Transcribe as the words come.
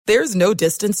There's no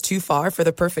distance too far for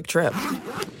the perfect trip.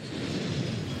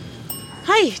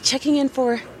 Hi, checking in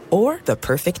for... Or the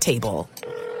perfect table.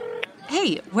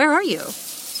 Hey, where are you?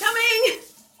 Coming!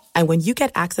 And when you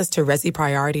get access to Resi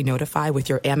Priority Notify with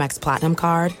your Amex Platinum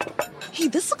card... Hey,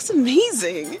 this looks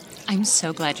amazing. I'm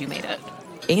so glad you made it.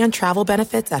 And travel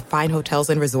benefits at fine hotels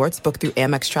and resorts booked through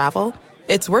Amex Travel,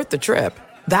 it's worth the trip.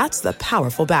 That's the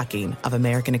powerful backing of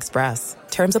American Express.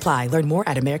 Terms apply. Learn more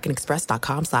at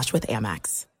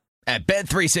americanexpress.com/withAmex. At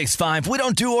Bet365, we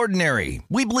don't do ordinary.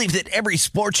 We believe that every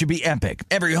sport should be epic.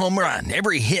 Every home run,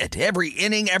 every hit, every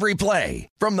inning, every play.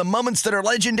 From the moments that are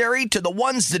legendary to the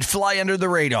ones that fly under the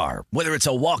radar. Whether it's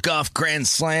a walk-off grand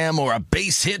slam or a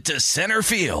base hit to center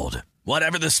field.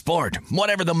 Whatever the sport,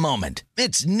 whatever the moment,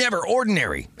 it's never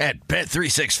ordinary at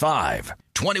Bet365.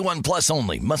 21 plus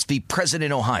only. Must be present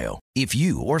in Ohio. If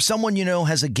you or someone you know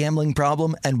has a gambling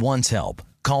problem and wants help,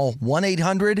 call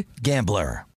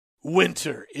 1-800-GAMBLER.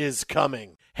 Winter is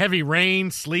coming. Heavy rain,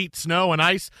 sleet, snow, and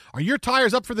ice. Are your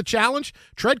tires up for the challenge?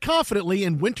 Tread confidently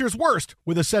in winter's worst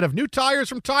with a set of new tires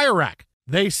from Tire Rack.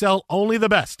 They sell only the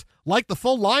best, like the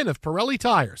full line of Pirelli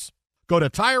tires. Go to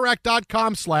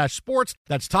TireRack.com/sports.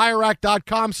 That's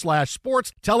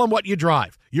TireRack.com/sports. Tell them what you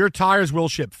drive. Your tires will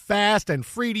ship fast and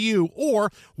free to you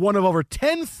or one of over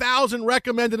 10,000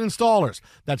 recommended installers.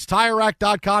 That's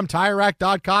TireRack.com,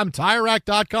 TireRack.com,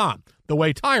 TireRack.com. The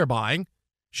way tire buying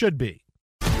should be.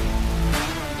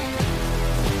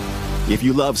 If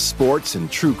you love sports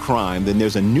and true crime, then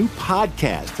there's a new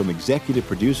podcast from executive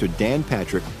producer Dan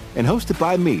Patrick and hosted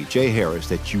by me, Jay Harris,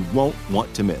 that you won't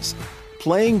want to miss.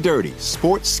 Playing Dirty: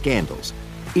 Sports Scandals.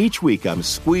 Each week, I'm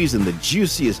squeezing the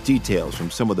juiciest details from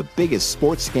some of the biggest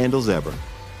sports scandals ever.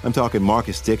 I'm talking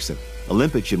Marcus Dixon,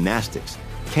 Olympic gymnastics,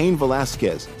 Cain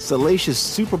Velasquez, salacious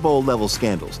Super Bowl-level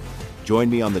scandals.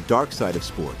 Join me on the dark side of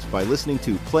sports by listening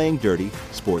to Playing Dirty: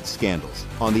 Sports Scandals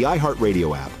on the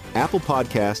iHeartRadio app, Apple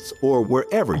Podcasts, or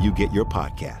wherever you get your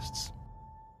podcasts.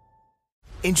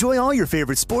 Enjoy all your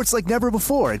favorite sports like never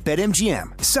before at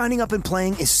BetMGM. Signing up and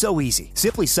playing is so easy.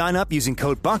 Simply sign up using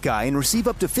code Buckeye and receive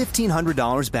up to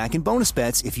 $1,500 back in bonus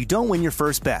bets if you don't win your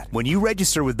first bet. When you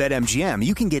register with BetMGM,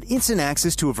 you can get instant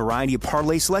access to a variety of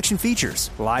parlay selection features,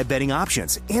 live betting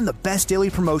options, and the best daily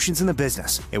promotions in the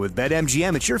business. And with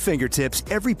BetMGM at your fingertips,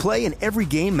 every play and every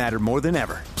game matter more than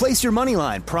ever. Place your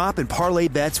moneyline, prop, and parlay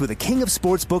bets with the king of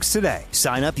sportsbooks today.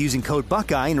 Sign up using code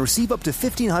Buckeye and receive up to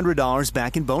 $1,500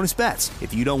 back in bonus bets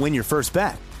if you don't win your first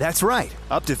bet. That's right,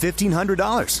 up to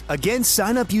 $1,500. Again,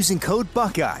 sign up using code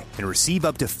Buckeye and receive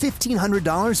up to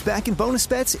 $1,500 back in bonus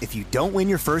bets if you don't win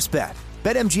your first bet.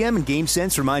 BetMGM and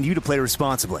GameSense remind you to play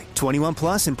responsibly. 21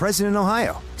 plus and present in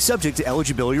Ohio. Subject to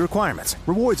eligibility requirements.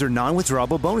 Rewards are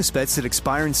non-withdrawable bonus bets that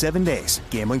expire in 7 days.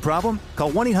 Gambling problem?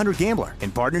 Call 1-800-GAMBLER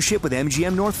in partnership with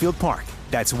MGM Northfield Park.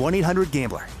 That's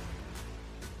 1-800-GAMBLER.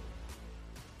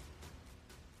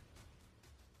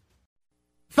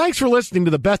 Thanks for listening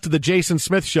to the Best of the Jason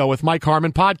Smith Show with Mike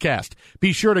Harmon podcast.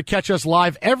 Be sure to catch us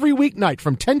live every weeknight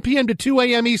from 10 p.m. to 2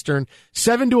 a.m. Eastern,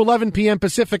 7 to 11 p.m.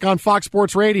 Pacific on Fox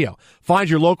Sports Radio. Find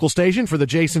your local station for the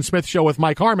Jason Smith Show with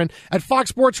Mike Harmon at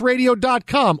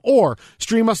foxsportsradio.com or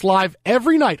stream us live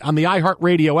every night on the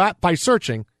iHeartRadio app by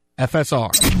searching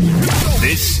FSR.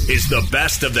 This is the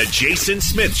Best of the Jason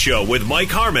Smith Show with Mike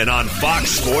Harmon on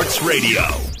Fox Sports Radio.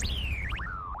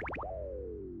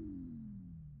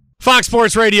 Fox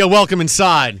Sports Radio, welcome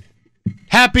inside.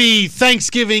 Happy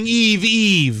Thanksgiving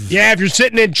Eve. Yeah, if you're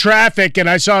sitting in traffic and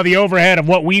I saw the overhead of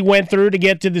what we went through to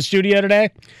get to the studio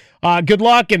today, good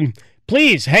luck and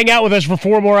please hang out with us for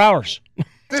 4 more hours.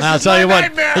 I'll tell you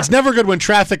what, it's never good when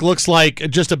traffic looks like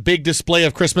just a big display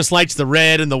of Christmas lights, the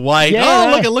red and the white. Yeah.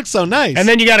 Oh, look, it looks so nice. And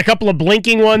then you got a couple of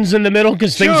blinking ones in the middle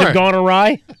because things have gone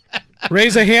awry.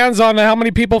 Raise a hands on how many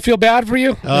people feel bad for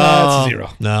you. That's 0.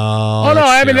 No. Oh, no,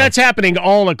 I mean, that's happening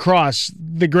all across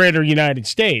the greater United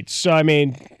States. So, I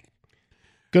mean,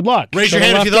 good luck. Raise your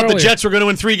hand if you thought the Jets were going to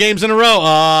win 3 games in a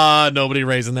row. Nobody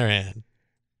raising their hand.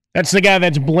 That's the guy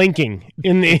that's blinking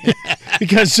in the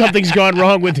because something's gone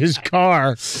wrong with his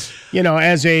car,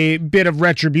 as a bit of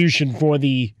retribution for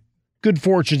the good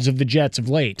fortunes of the Jets of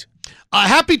late.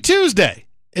 Happy Tuesday.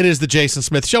 It is the Jason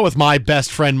Smith Show with my best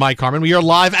friend, Mike Harmon. We are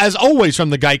live, as always,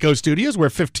 from the Geico Studios, where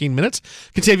 15 minutes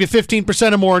can save you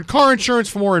 15% or more in car insurance.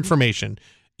 For more information,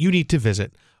 you need to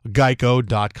visit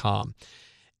geico.com.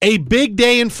 A big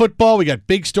day in football. We got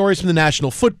big stories from the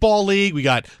National Football League. We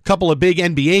got a couple of big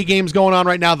NBA games going on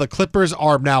right now. The Clippers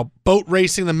are now boat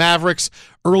racing the Mavericks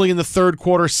early in the third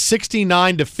quarter,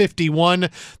 69-51.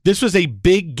 This was a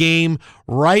big game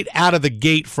right out of the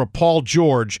gate for Paul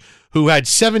George, who had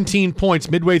 17 points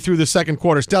midway through the second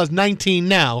quarter. Still has 19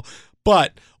 now,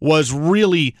 but was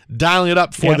really dialing it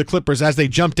up for the Clippers as they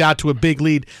jumped out to a big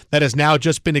lead that has now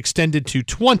just been extended to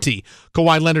 20.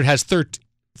 Kawhi Leonard has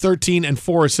 13 and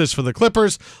 4 assists for the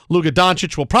Clippers. Luka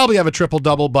Doncic will probably have a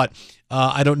triple-double, but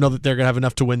I don't know that they're going to have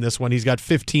enough to win this one. He's got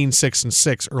 15, 6, and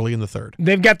 6 early in the third.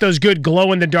 They've got those good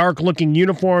glow-in-the-dark looking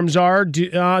uniforms on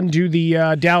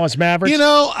the Dallas Mavericks. You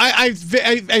know, I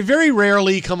very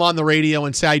rarely come on the radio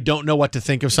and say I don't know what to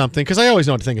think of something, because I always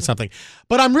know what to think of something.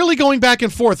 But I'm really going back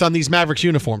and forth on these Mavericks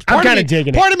uniforms. I'm kind of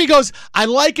digging it. Part of me goes, I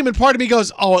like him, and part of me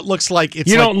goes, oh, it looks like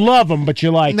it's You don't love them, but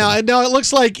you like them. No, it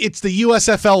looks like it's the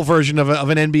USFL version of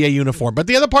an NBA uniform. But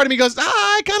the other part of me goes,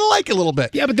 I kind of like it a little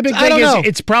bit. Yeah, but the big thing is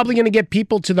it's probably going to get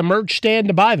people to the merch stand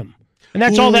to buy them. And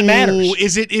that's all that matters.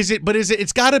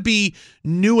 It's got to be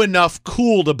new enough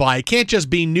cool to buy. It can't just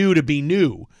be new to be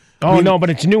new. No, but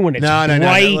it's new when it's no.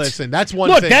 Listen, that's one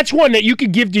thing. Look, that's one that you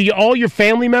could give to all your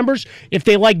family members if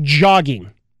they like jogging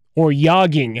or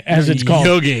yogging, as it's called.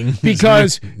 Yogging.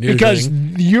 Because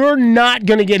you're not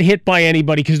going to get hit by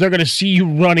anybody because they're going to see you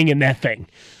running in that thing,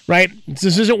 right?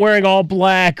 This isn't wearing all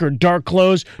black or dark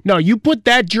clothes. No, you put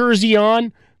that jersey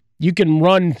on, you can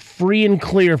run free and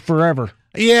clear forever.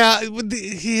 Yeah,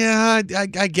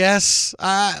 I guess.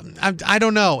 I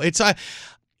don't know. It's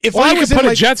if or I you was could put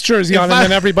in a Jets jersey on, and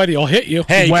then everybody will hit you.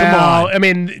 Hey, well, come on. I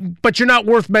mean, but you're not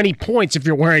worth many points if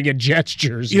you're wearing a Jets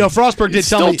jersey. You know, Frostberg did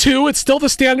tell me It's still the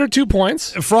standard 2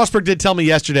 points. Frostberg did tell me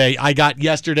yesterday. I got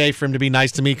yesterday for him to be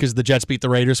nice to me because the Jets beat the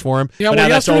Raiders for him. Yeah, but well,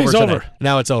 now that's yesterday's over. over. Today.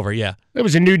 Now it's over. Yeah, it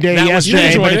was a new day That was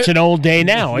yesterday, but it. it's an old day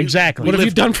now. Exactly. What have you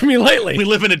done for me lately? we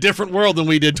live in a different world than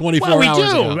we did 24 Well, we hours do.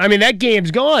 ago. I mean, that game's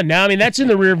gone now. I mean, that's in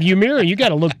the rearview mirror. You got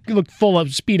to look full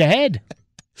of speed ahead.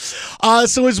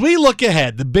 So as we look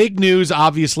ahead, the big news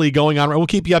obviously going on, we'll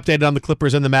keep you updated on the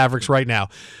Clippers and the Mavericks right now.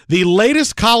 The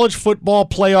latest college football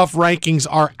playoff rankings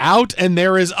are out, and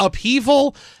there is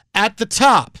upheaval at the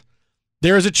top.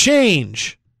 There is a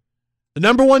change. The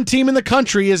number one team in the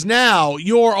country is now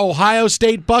your Ohio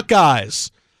State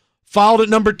Buckeyes, followed at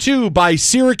number 2 by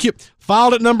Syracuse,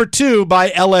 followed at number 2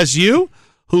 by LSU,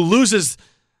 who loses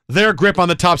their grip on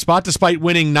the top spot despite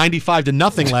winning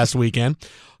 95-0 last weekend.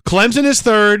 Clemson is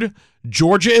 3rd,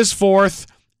 Georgia is 4th,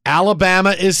 Alabama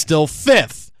is still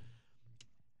 5th.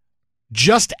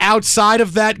 Just outside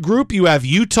of that group, you have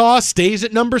Utah stays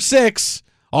at number 6.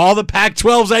 All the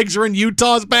Pac-12's eggs are in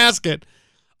Utah's basket.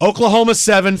 Oklahoma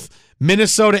 7th,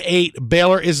 Minnesota 8,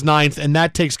 Baylor is 9th, and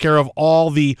that takes care of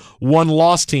all the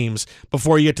one-loss teams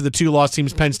before you get to the 2-loss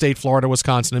teams, Penn State, Florida,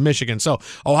 Wisconsin, and Michigan. So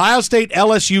Ohio State,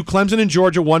 LSU, Clemson, and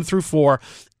Georgia 1 through 4,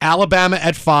 Alabama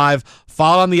at 5,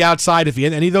 followed on the outside. If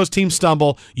any of those teams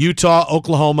stumble, Utah,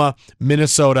 Oklahoma,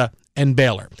 Minnesota, and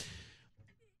Baylor.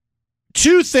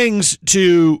 2 things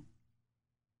to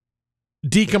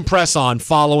decompress on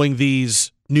following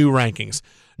these new rankings.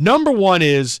 Number 1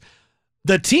 is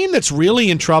the team that's really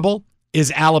in trouble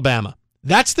is Alabama.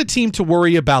 That's the team to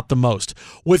worry about the most.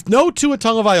 With no Tua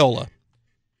Tagovailoa,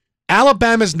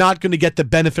 Alabama's not going to get the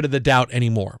benefit of the doubt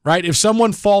anymore, right? If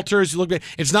someone falters,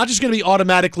 it's not just going to be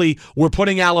automatically we're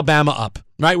putting Alabama up,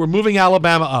 right? We're moving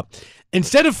Alabama up.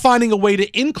 Instead of finding a way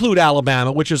to include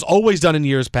Alabama, which is always done in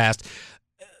years past,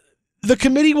 the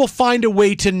committee will find a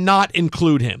way to not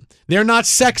include him. They're not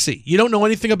sexy. You don't know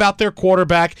anything about their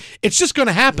quarterback. It's just going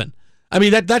to happen. I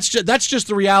mean, that's just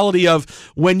the reality of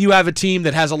when you have a team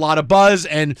that has a lot of buzz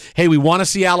and, hey, we want to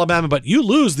see Alabama, but you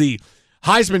lose the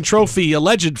Heisman Trophy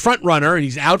alleged front runner and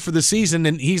he's out for the season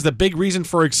and he's the big reason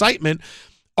for excitement.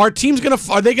 Are they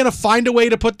going to find a way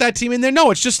to put that team in there?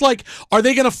 No, it's just like, are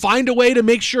they going to find a way to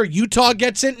make sure Utah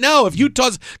gets in? No, if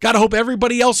Utah's got to hope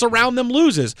everybody else around them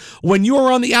loses. When you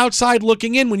are on the outside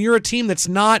looking in, when you're a team that's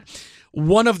not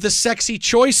one of the sexy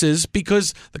choices,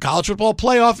 because the college football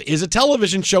playoff is a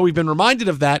television show. We've been reminded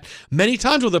of that many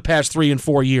times over the past 3 and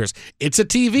 4 years. It's a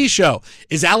TV show.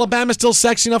 Is Alabama still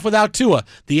sexy enough without Tua?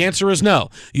 The answer is no.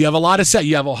 You have a lot of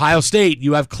you have Ohio State,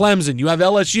 you have Clemson, you have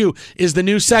LSU. Is the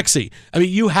new sexy? I mean,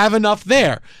 you have enough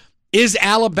there. Is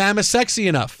Alabama sexy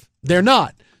enough? They're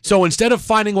not. So instead of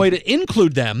finding a way to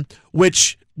include them,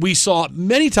 which we saw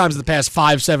many times in the past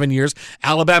 5-7 years,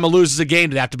 Alabama loses a game.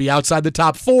 They have to be outside the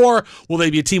top 4. Will they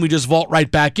be a team we just vault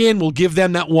right back in? We'll give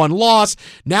them that one loss.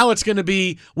 Now it's going to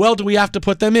be, well, do we have to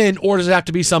put them in or does it have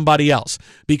to be somebody else?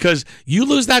 Because you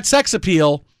lose that sex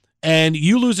appeal and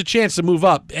you lose a chance to move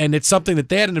up, and it's something that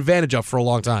they had an advantage of for a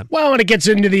long time. Well, and it gets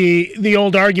into the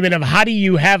old argument of how do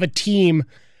you have a team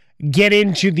get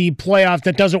into the playoff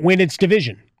that doesn't win its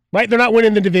division, right? They're not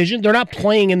winning the division. They're not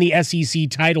playing in the SEC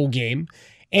title game.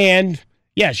 And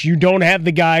yes, you don't have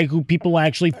the guy who people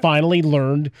actually finally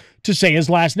learned to say his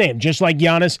last name. Just like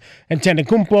Giannis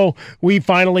Antetokounmpo, we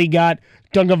finally got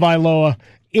Tagovailoa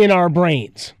in our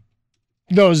brains.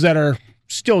 those that are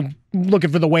still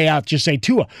looking for the way out just say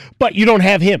Tua. But you don't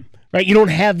have him. Right, you don't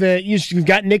have you've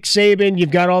got Nick Saban,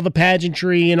 you've got all the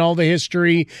pageantry and all the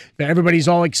history. Everybody's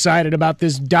all excited about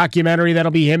this documentary that'll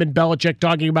be him and Belichick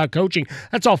talking about coaching.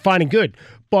 That's all fine and good,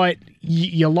 but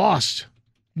you lost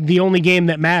the only game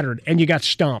that mattered, and you got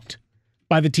stomped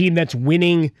by the team that's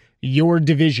winning your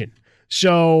division.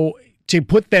 So to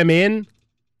put them in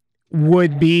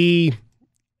would be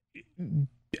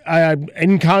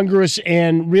incongruous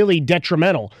and really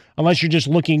detrimental, unless you're just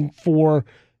looking for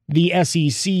the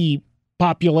SEC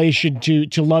population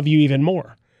to love you even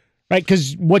more, right?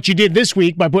 Because what you did this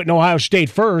week by putting Ohio State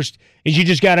first is you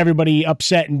just got everybody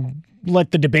upset and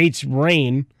let the debates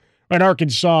reign. Right?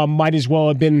 Arkansas might as well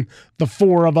have been the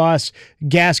four of us,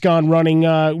 Gascon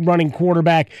running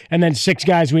quarterback, and then 6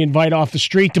 guys we invite off the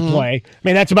street to play. I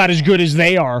mean, that's about as good as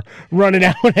they are running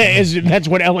out. That's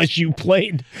what LSU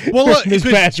played this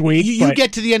past week. You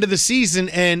get to the end of the season,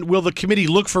 and will the committee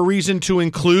look for reason to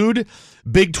include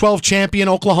Big 12 champion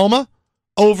Oklahoma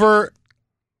over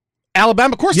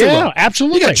Alabama? Of course they will. Yeah,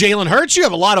 absolutely. You got Jalen Hurts. You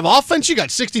have a lot of offense. You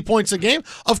got 60 points a game.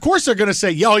 Of course they're going to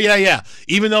say, yeah.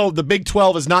 Even though the Big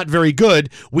 12 is not very good,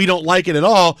 we don't like it at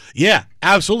all. Yeah,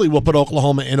 absolutely. We'll put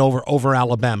Oklahoma in over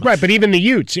Alabama. Right, but even the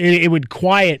Utes, it would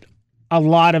quiet a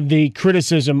lot of the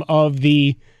criticism of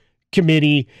the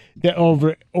committee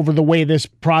over the way this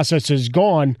process has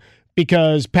gone.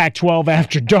 Because Pac-12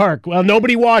 After Dark, well,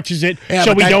 nobody watches it,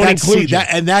 so we don't include it.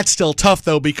 And that's still tough,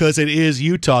 though, because it is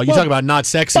Utah. You talk about not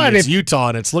sexy, it's Utah,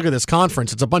 and it's look at this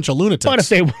conference. It's a bunch of lunatics.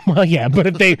 But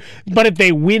if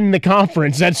they win the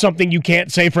conference, that's something you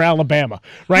can't say for Alabama,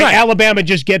 right? Alabama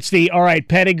just gets the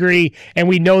pedigree, and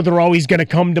we know they're always going to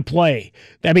come to play.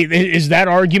 I mean, is that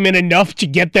argument enough to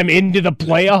get them into the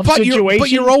playoff situation?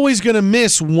 But you're always going to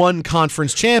miss one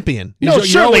conference champion. No,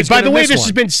 certainly. By the way this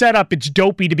has been set up, it's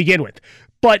dopey to begin with.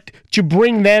 But to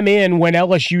bring them in when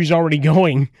LSU's already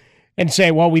going and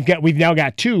say, well, we've now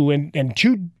got 2 and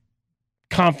 2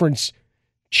 conference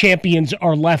champions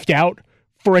are left out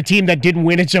for a team that didn't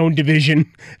win its own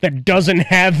division, that doesn't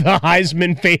have the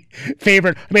Heisman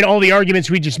favorite. I mean, all the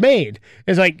arguments we just made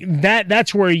is like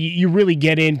that's where you really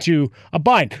get into a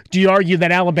bind. Do you argue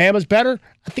that Alabama's better?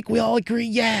 I think we all agree,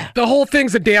 yeah. The whole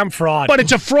thing's a damn fraud. But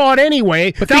it's a fraud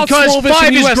anyway. Without because Slovis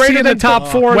 5 is greater than top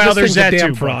 4. Well, there's that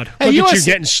damn too, fraud. Look at you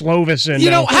getting Slovis and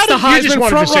how did you just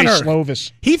wanted to say runner?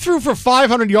 Slovis? He threw for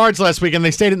 500 yards last week, and they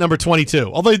stayed at number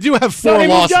 22. Although they do have 4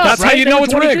 losses. That's how you know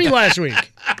it's 23 rigged. last week.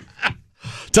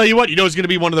 Tell you what, who's going to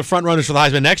be one of the front runners for the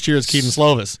Heisman next year is Keaton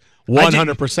Slovis.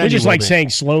 100%. We just like saying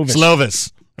Slovis.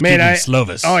 Slovis. Man,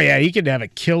 Slovis. Oh, yeah, he could have a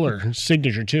killer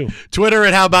signature, too. Twitter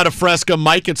at How About a Fresca,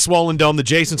 Mike at Swollen Dome, the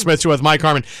Jason Smith Show with Mike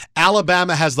Harmon.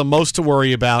 Alabama has the most to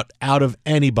worry about out of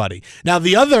anybody. Now,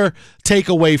 the other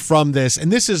takeaway from this,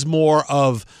 and this is more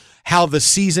of how the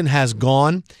season has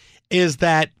gone, is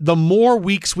that the more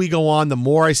weeks we go on, the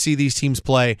more I see these teams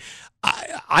play,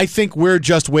 I think we're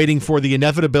just waiting for the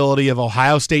inevitability of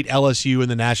Ohio State LSU in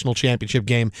the national championship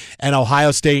game, and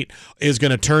Ohio State is going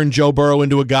to turn Joe Burrow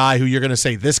into a guy who you're going to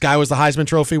say, this guy was the Heisman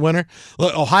Trophy winner.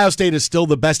 Look, Ohio State is still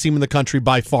the best team in the country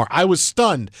by far. I was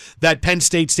stunned that Penn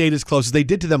State stayed as close as they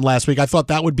did to them last week. I thought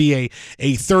that would be a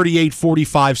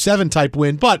 38-45-7 type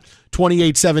win, but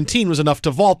 28-17 was enough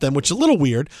to vault them, which is a little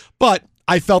weird, but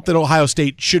I felt that Ohio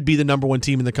State should be the number 1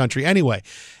 team in the country anyway.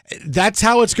 That's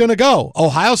how it's going to go.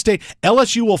 Ohio State,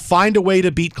 LSU will find a way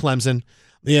to beat Clemson.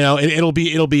 It'll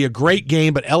be a great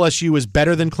game, but LSU is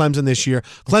better than Clemson this year.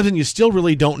 Clemson, you still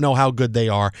really don't know how good they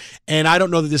are, and I don't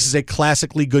know that this is a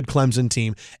classically good Clemson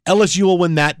team. LSU will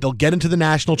win that. They'll get into the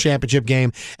national championship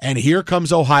game, and here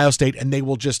comes Ohio State, and they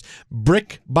will just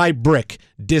brick by brick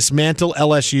dismantle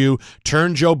LSU,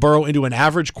 turn Joe Burrow into an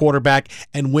average quarterback,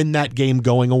 and win that game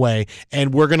going away.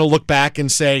 And we're going to look back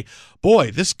and say,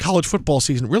 boy, this college football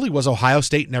season really was Ohio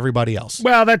State and everybody else.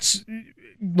 Well,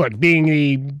 look, being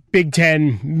a Big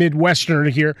Ten Midwesterner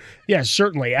here, yeah,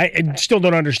 certainly. I still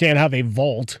don't understand how they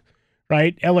vault,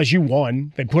 right? LSU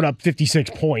won. They put up 56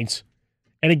 points.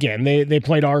 And again, they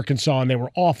played Arkansas and they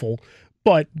were awful.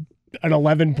 But an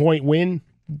 11-point win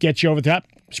gets you over the top.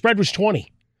 Spread was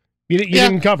 20. You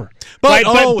didn't cover. But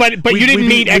you didn't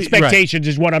meet expectations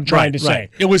is what I'm trying to say.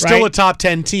 It was still a top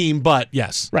 10 team, but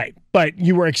yes. Right. But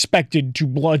you were expected to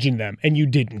bludgeon them, and you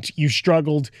didn't. You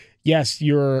struggled. Yes,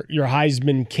 your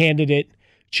Heisman candidate,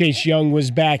 Chase Young,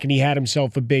 was back, and he had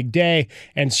himself a big day.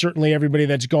 And certainly everybody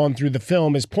that's gone through the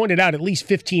film has pointed out at least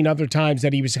 15 other times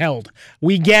that he was held.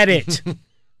 We get it.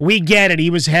 We get it. He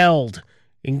was held.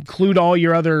 Include all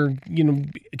your other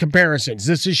comparisons.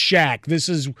 This is Shaq. This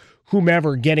is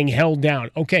whomever getting held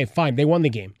down. Okay, fine. They won the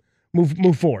game.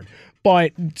 Move forward.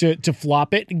 But to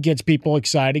flop it gets people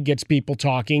excited, gets people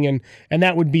talking, and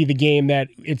that would be the game that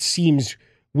it seems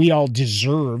we all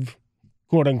deserve,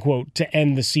 quote unquote, to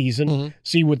end the season.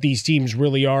 See what these teams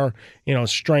really are,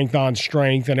 strength on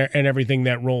strength and everything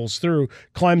that rolls through.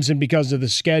 Clemson, because of the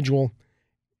schedule,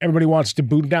 everybody wants to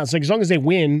boot it down. It's like as long as they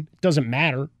win, it doesn't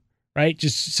matter, right?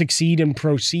 Just succeed and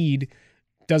proceed.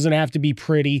 Doesn't have to be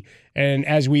pretty. And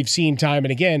as we've seen time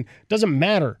and again, doesn't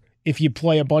matter if you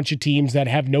play a bunch of teams that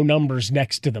have no numbers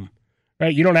next to them,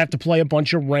 right? You don't have to play a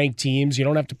bunch of ranked teams. You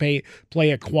don't have to play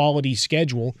a quality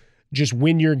schedule. Just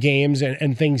win your games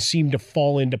and things seem to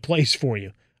fall into place for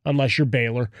you, unless you're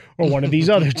Baylor or one of these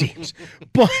other teams.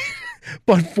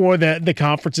 But for the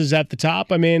conferences at the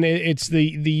top, I mean, it's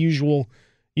the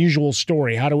usual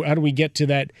story. How do we get to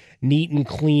that neat and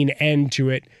clean end to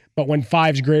it? But when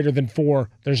 5's greater than 4,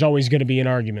 there's always going to be an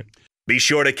argument. Be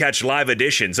sure to catch live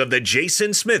editions of The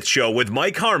Jason Smith Show with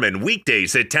Mike Harmon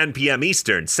weekdays at 10 p.m.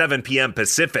 Eastern, 7 p.m.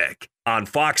 Pacific on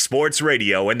Fox Sports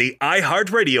Radio and the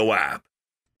iHeartRadio app.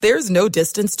 There's no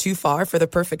distance too far for the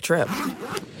perfect trip.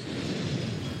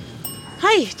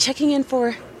 Hi, checking in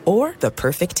for... Or the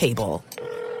perfect table.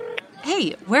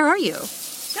 Hey, where are you?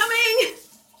 Coming!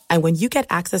 And when you get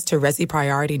access to Resi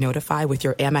Priority Notify with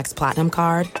your Amex Platinum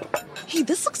card... Hey,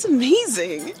 this looks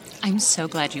amazing! I'm so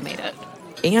glad you made it.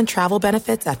 And travel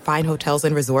benefits at fine hotels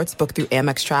and resorts booked through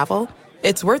Amex Travel,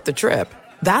 it's worth the trip.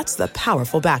 That's the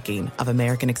powerful backing of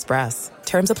American Express.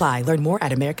 Terms apply. Learn more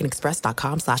at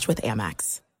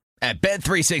americanexpress.com/withAmex. At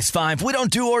Bet365, we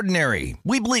don't do ordinary.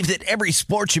 We believe that every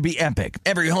sport should be epic.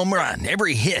 Every home run,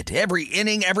 every hit, every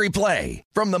inning, every play.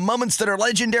 From the moments that are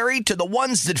legendary to the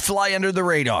ones that fly under the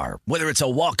radar. Whether it's a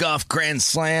walk-off grand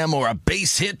slam or a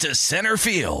base hit to center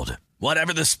field.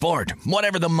 Whatever the sport,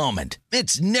 whatever the moment,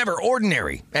 it's never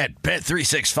ordinary at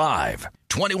Bet365.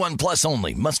 21 plus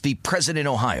only. Must be present in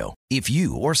Ohio. If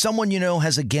you or someone you know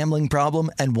has a gambling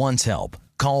problem and wants help,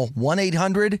 call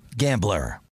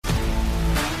 1-800-GAMBLER.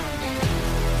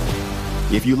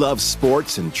 If you love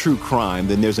sports and true crime,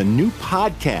 then there's a new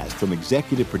podcast from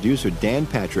executive producer Dan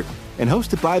Patrick and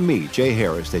hosted by me, Jay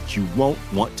Harris, that you won't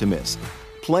want to miss.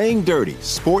 Playing Dirty: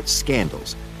 Sports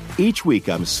Scandals. Each week,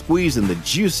 I'm squeezing the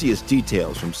juiciest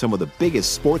details from some of the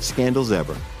biggest sports scandals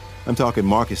ever. I'm talking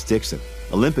Marcus Dixon,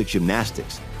 Olympic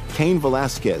gymnastics, Cain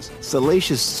Velasquez,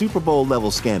 salacious Super Bowl-level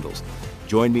scandals.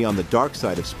 Join me on the dark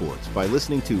side of sports by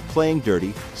listening to Playing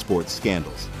Dirty: Sports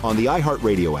Scandals on the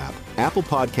iHeartRadio app, Apple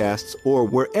Podcasts, or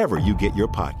wherever you get your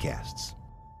podcasts.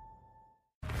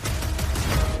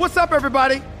 What's up,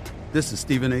 everybody? This is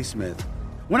Stephen A. Smith.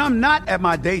 When I'm not at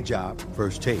my day job,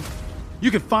 First Take, you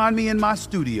can find me in my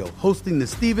studio hosting the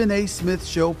Stephen A. Smith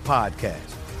Show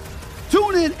podcast.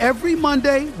 Tune in every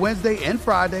Monday, Wednesday, and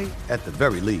Friday, at the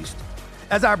very least,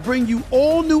 as I bring you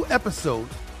all new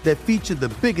episodes that feature the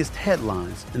biggest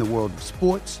headlines in the world of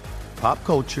sports, pop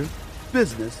culture,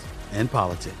 business, and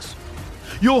politics.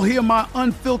 You'll hear my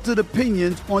unfiltered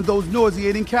opinions on those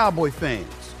nauseating Cowboy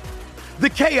fans, the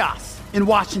chaos in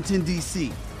Washington,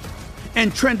 D.C.,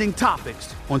 and trending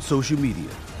topics on social media,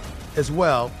 as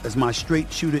well as my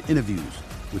straight shooter interviews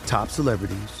with top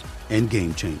celebrities and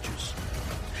game changers.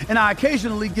 And I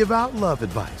occasionally give out love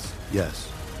advice. Yes,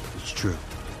 it's true.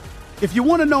 If you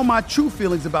want to know my true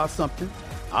feelings about something,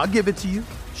 I'll give it to you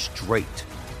straight.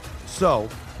 So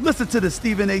listen to the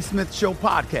Stephen A. Smith Show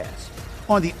podcast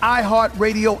on the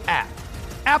iHeartRadio app,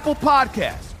 Apple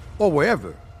Podcasts, or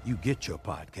wherever you get your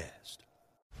podcast.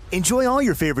 Enjoy all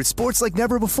your favorite sports like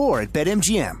never before at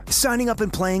BetMGM. Signing up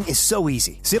and playing is so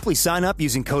easy. Simply sign up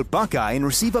using code Buckeye and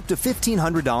receive up to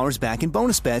 $1,500 back in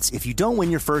bonus bets if you don't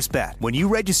win your first bet. When you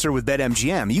register with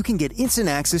BetMGM, you can get instant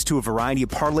access to a variety of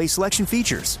parlay selection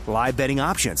features, live betting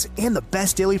options, and the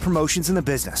best daily promotions in the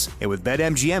business. And with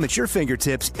BetMGM at your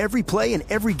fingertips, every play and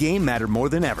every game matter more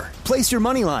than ever. Place your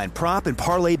moneyline, prop, and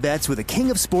parlay bets with the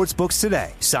king of sportsbooks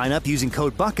today. Sign up using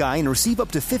code Buckeye and receive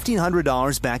up to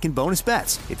 $1,500 back in bonus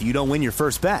bets if you don't win your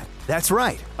first bet. That's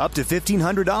right, up to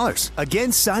 $1,500.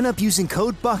 Again, sign up using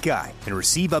code Buckeye and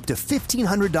receive up to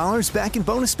 $1,500 back in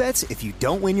bonus bets if you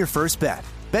don't win your first bet.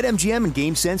 BetMGM and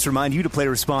GameSense remind you to play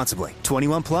responsibly.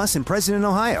 21 plus and present in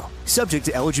Ohio. Subject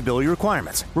to eligibility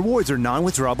requirements. Rewards are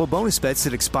non-withdrawable bonus bets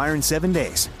that expire in 7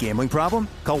 days. Gambling problem?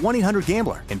 Call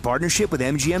 1-800-GAMBLER in partnership with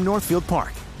MGM Northfield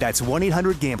Park. That's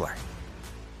 1-800-GAMBLER.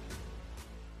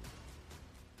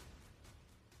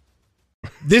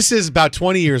 This is about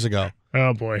 20 years ago.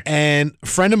 Oh, boy. And a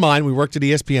friend of mine, we worked at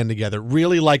ESPN together,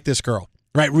 really liked this girl.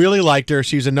 Right, really liked her.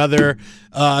 She's another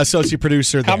associate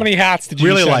producer there. How many hats did you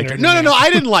really send liked her? her? No, I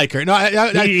didn't like her. No,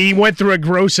 he went through a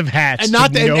gross of hats. And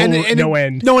not no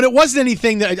end. No, and it wasn't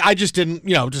anything that I just didn't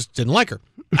like her.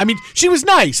 I mean, she was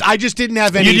nice. I just didn't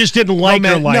have any. You just didn't like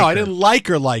her. No, I didn't like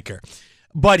her.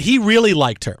 But he really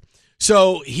liked her.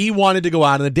 So he wanted to go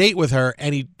out on a date with her,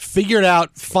 and he figured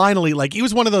out finally, like, he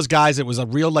was one of those guys that was a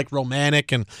real, like,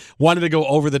 romantic and wanted to go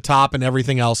over the top and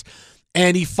everything else.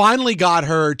 And he finally got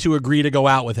her to agree to go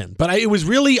out with him. But it was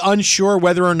really unsure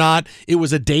whether or not it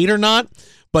was a date or not,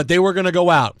 but they were going to go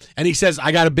out. And he says,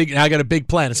 I got a big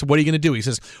plan. I said, what are you going to do? He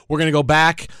says, we're going to go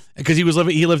back, because he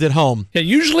lived at home. Yeah,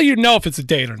 usually you know if it's a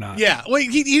date or not. Yeah. Well,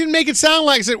 he didn't make it sound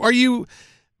like, I said, are you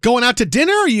going out to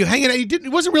dinner? Or are you hanging out?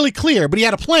 It wasn't really clear, but he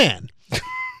had a plan.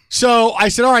 So I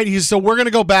said, all right. So we're going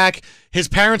to go back. His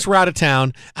parents were out of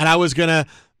town, and I was going to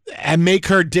make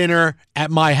her dinner at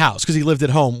my house, because he lived at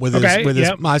home with his.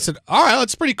 I said, all right,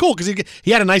 that's pretty cool, because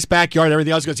he had a nice backyard and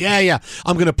everything else. He goes, yeah.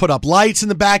 I'm going to put up lights in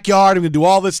the backyard. I'm going to do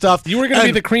all this stuff. You were going to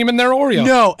be the cream in their Oreo.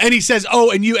 No. And he says,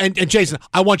 oh, and you and Jason,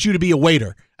 I want you to be a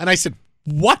waiter. And I said,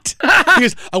 what? He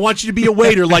goes, I want you to be a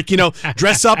waiter, like,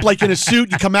 dress up like in a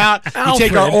suit. You come out, you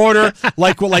take our order,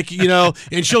 like,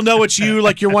 and she'll know it's you,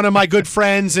 like you're one of my good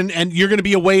friends, and you're going to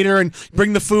be a waiter and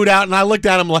bring the food out. And I looked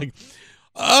at him like,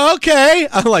 okay.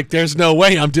 I'm like, there's no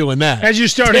way I'm doing that. As you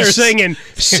started singing,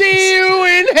 see you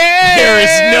in hell. There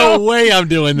is no way I'm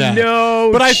doing that. No,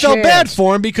 but I felt chance. bad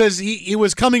for him, because he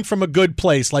was coming from a good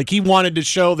place. Like, he wanted to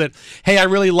show that, hey, I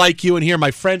really like you, and here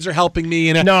my friends are helping me.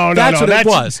 And that's what it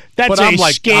was. That's but a I'm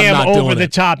like, scam over the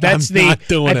top. That's not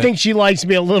doing I think she likes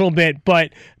me a little bit,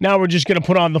 but now we're just going to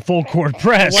put on the full court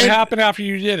press. What happened after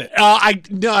you did it?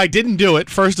 I didn't do it.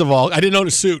 First of all, I didn't own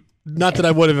a suit. Not that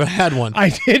I would have had one. I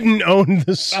didn't own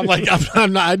the suit. I'm like,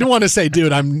 I'm not. I don't want to say,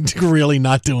 dude, I'm really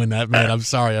not doing that, man. I'm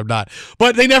sorry, I'm not.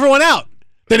 But they never went out.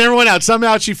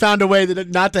 Somehow she found a way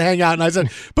not to hang out. And I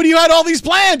said, but you had all these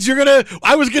plans.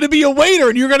 I was going to be a waiter,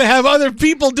 and you're going to have other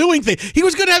people doing things. He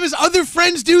was going to have his other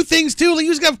friends do things too. Like, he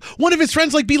was going to have one of his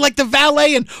friends be like the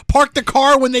valet and park the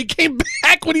car when they came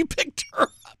back when he picked her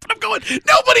up. And I'm going,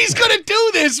 nobody's going to do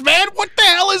this, man. What the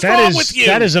hell is wrong with you?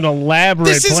 That is an elaborate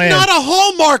plan. This is not a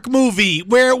Hallmark movie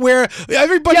where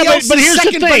everybody else is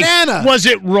second banana. Was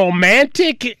it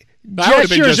romantic? That would have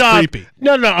been just creepy.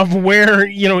 No, of where,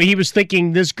 he was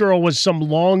thinking this girl was some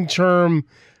long-term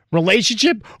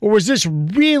relationship, or was this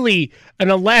really an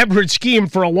elaborate scheme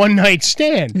for a one-night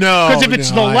stand? No, because if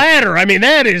it's the latter, I mean,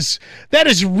 that is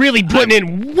really putting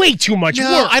in way too much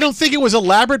work. I don't think it was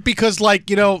elaborate, because,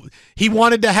 he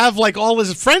wanted to have all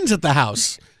his friends at the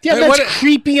house. Yeah, that's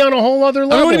creepy on a whole other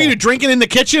level. What are you drinking in the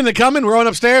kitchen? They come in, we're going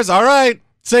upstairs. All right.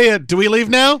 Say it. Do we leave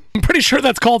now? I'm pretty sure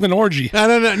that's called an orgy. No.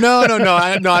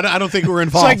 I don't think we're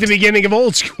involved. It's like the beginning of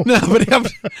Old School. No, but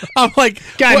I'm like,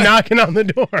 guy knocking on the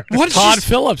door. Todd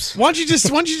Phillips. Why don't you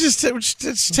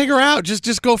just take her out?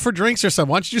 Just go for drinks or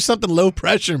something. Why don't you do something low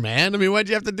pressure, man? I mean, why'd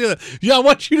you have to do that? Yeah, I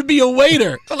want you to be a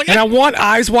waiter. And I want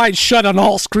eyes wide shut on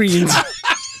all screens.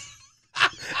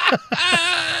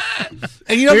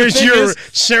 And here's your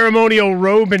ceremonial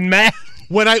robe and mat.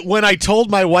 When I told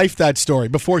my wife that story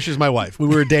before she was my wife, we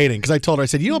were dating, because I told her, I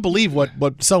said, you don't believe what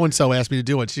so and so asked me to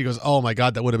do, and she goes, oh my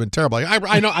God, that would have been terrible.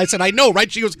 I know. I said, I know, right?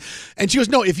 She goes,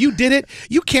 no, if you did it,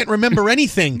 you can't remember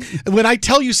anything. When I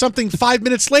tell you something 5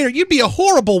 minutes later, you'd be a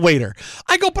horrible waiter.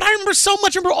 I go, but I remember so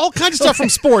much. I remember all kinds of stuff from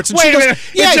sports. And Wait she goes, a minute.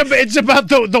 yeah, it's about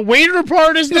the waiter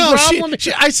part is the problem.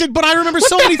 I said, but I remember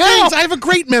so many things. I have a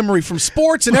great memory from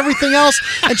sports and everything else.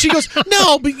 And she goes,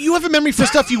 no, but you have a memory for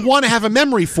stuff you want to have a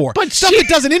memory for. But stuff that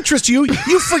doesn't interest you,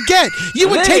 you forget. You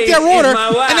would take their order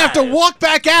and have to walk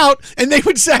back out, and they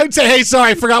would say, hey,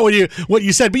 sorry, I forgot what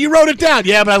you said, but you wrote it down.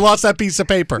 Yeah, but I lost that piece of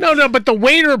paper. No, but the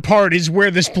waiter part is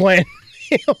where this plan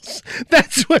fails.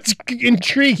 That's what's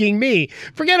intriguing me.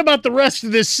 Forget about the rest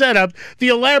of this setup, the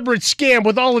elaborate scam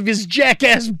with all of his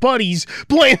jackass buddies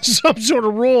playing some sort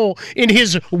of role in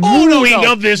his wooing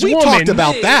of this woman. We talked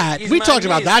about that. We talked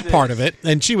about that part of it,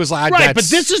 and she was like, right, but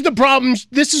this is the problem.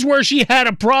 This is where she had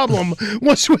a problem,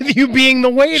 was with you being the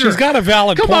waiter. She's got a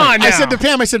valid point. Come on now. I said to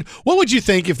Pam, what would you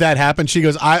think if that happened? She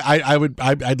goes,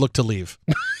 I'd look to leave.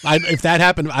 If that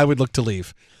happened, I would look to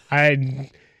leave.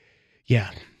 Yeah.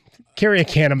 Carry a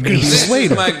can of mace. This is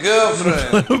my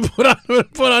girlfriend.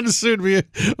 put on the suit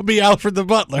and be Alfred the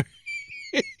butler.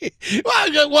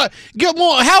 Good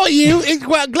morning. How are you?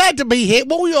 Glad to be here.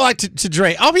 What would you like to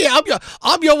drink?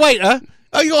 I'm your waiter.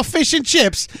 fish and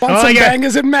chips. Want some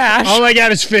bangers and mash. All I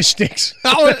got is fish sticks.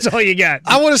 That's all you got.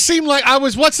 I want to seem like I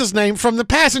was, what's his name, from the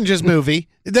Passengers movie,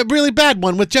 the really bad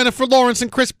one with Jennifer Lawrence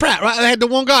and Chris Pratt. Right? I had the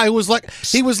one guy who was like,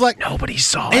 nobody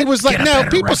saw it. He was like, no,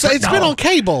 people say it's been on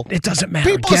cable. It doesn't matter.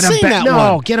 People seen that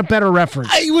one. Get a better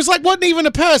reference. He was like, wasn't even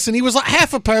a person. He was like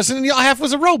half a person, and the other half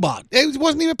was a robot. It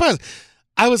wasn't even a person.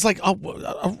 I was like, a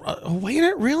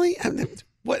waiter, really?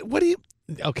 What do you?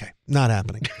 Okay, not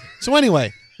happening. So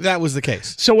anyway. That was the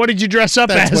case. So what did you dress up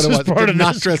as? That's what it was. Part did of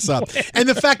not this dress up. And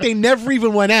the fact they never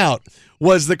even went out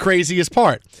was the craziest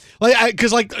part.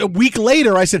 Because a week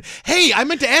later, I said, "Hey, I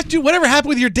meant to ask you whatever happened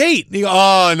with your date." And you go,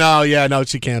 "Oh no,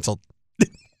 she canceled."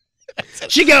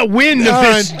 She got wind of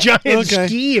this giant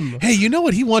scheme. Hey, you know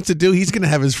what he wants to do? He's going to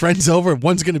have his friends over.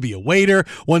 One's going to be a waiter.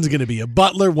 One's going to be a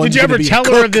butler. One's Did you ever tell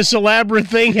her cook. this elaborate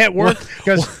thing at work?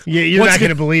 Because you're not going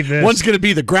to believe this. One's going to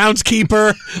be the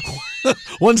groundskeeper.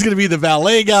 One's going to be the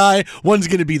valet guy. One's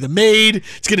going to be the maid.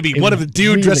 It's going to be one of the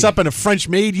dude dressed up in a French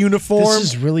maid uniform. This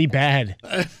is really bad.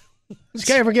 This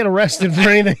guy ever get arrested for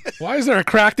anything? Why is there a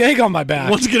cracked egg on my back?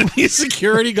 One's going to be a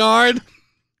security guard.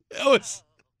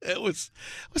 It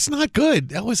was not good.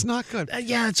 That was not good.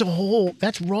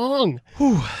 That's wrong.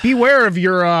 Beware of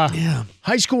your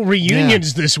high school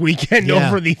reunions this weekend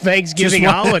over the Thanksgiving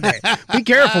holiday. Be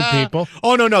careful, people.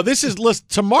 Oh, no.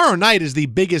 Tomorrow night is the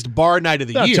biggest bar night of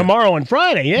the year. Tomorrow and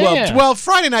Friday, yeah. Well,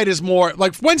 Friday night is more,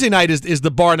 like Wednesday night is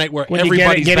the bar night where when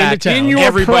everybody's get back. Into town.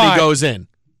 Everybody goes in.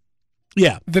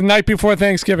 Yeah. The night before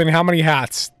Thanksgiving, how many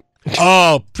hats?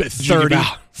 Oh, 30.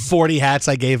 40 hats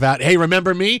I gave out. Hey,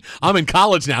 remember me? I'm in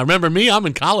college now. Remember me? I'm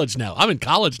in college now.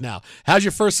 How's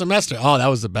your first semester? Oh, that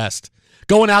was the best.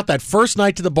 Going out that first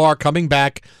night to the bar, coming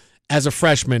back as a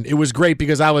freshman, it was great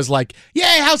because I was like,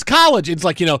 yay, how's college? It's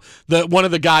like, one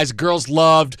of the guys girls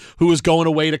loved who was going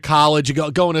away to college,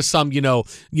 going to some,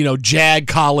 JAG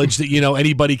college that,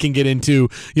 anybody can get into,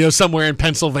 somewhere in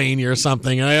Pennsylvania or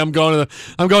something. And I'm going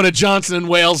to Johnson and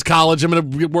Wales College. I'm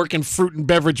going to work in fruit and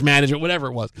beverage management, whatever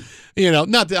it was.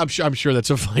 Not that I'm sure that's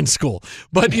a fine school,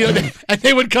 but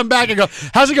they would come back and go,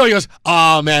 how's it going? He goes,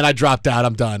 oh man, I dropped out.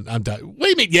 I'm done. What do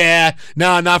you mean? Yeah,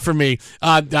 no, not for me.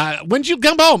 When'd you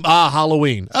come home?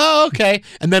 Halloween. Oh, okay.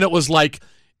 And then it was like,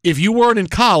 if you weren't in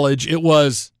college, it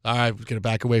was, all right, we're going to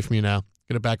back away from you now.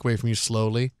 Going to back away from you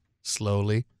slowly.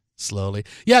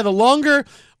 Yeah, the longer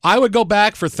I would go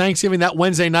back for Thanksgiving that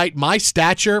Wednesday night, my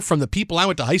stature from the people I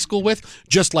went to high school with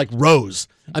just like rose.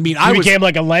 I mean, I became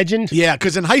like a legend. Yeah,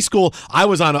 because in high school, I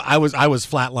was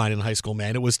flatline in high school,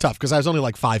 man. It was tough because I was only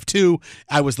like 5'2".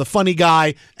 I was the funny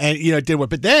guy, and it did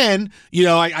work. But then,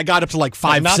 I got up to like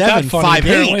 5'7",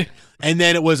 5'8", and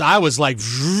then I was like,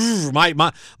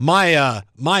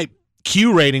 my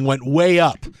Q rating went way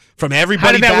up from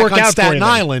everybody back on Staten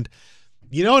Island.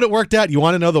 You know what it worked out? You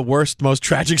want to know the worst, most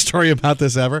tragic story about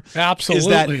this ever? Absolutely. Is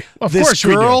that of course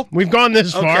girl, we've gone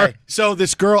this far. Okay. So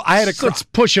this girl, let's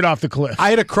push it off the cliff. I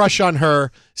had a crush on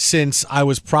her since I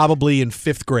was probably in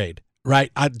 5th grade.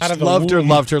 Right, I loved her.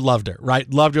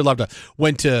 Right, loved her.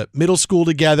 Went to middle school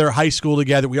together, high school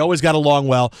together. We always got along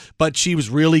well. But she was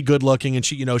really good looking, and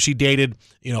she dated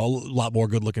a lot more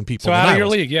good looking people. So out of your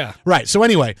league, yeah. Right. So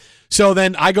anyway,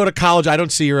 then I go to college. I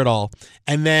don't see her at all,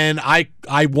 and then I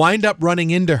wind up running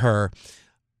into her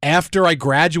after I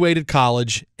graduated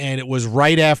college, and it was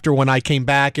right after when I came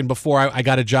back and before I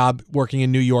got a job working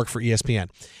in New York for ESPN,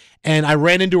 and I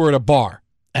ran into her at a bar.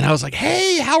 And I was like,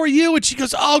 hey, how are you? And she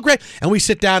goes, oh, great. And we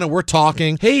sit down and we're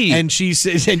talking. Hey. And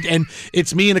and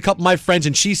it's me and a couple of my friends,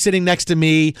 and she's sitting next to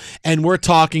me, and we're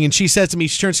talking. And she says to me,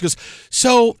 she goes,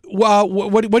 so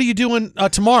what are you doing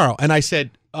tomorrow? And I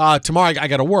said, tomorrow I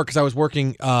got to work because I was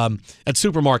working at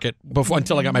supermarket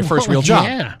until I got my first real job.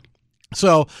 Yeah.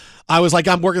 So I was like,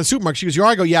 I'm working in the supermarket. She goes, you are?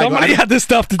 I go, yeah. Somebody had this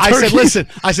stuff to turkey. I said, listen,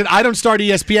 I don't start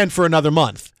ESPN for another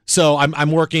month. So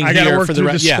I'm working I here work for the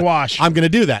rest. Yeah, squash. I'm going to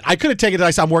do that. I could have taken it.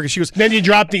 I said, I'm working. She goes, then you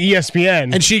drop the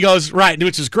ESPN. And she goes, right,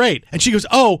 which is great. And she goes,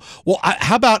 oh, well,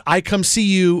 how about I come see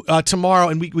you tomorrow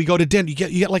and we go to dinner. You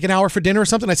get like an hour for dinner or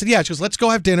something? I said, yeah. She goes, let's go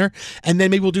have dinner and then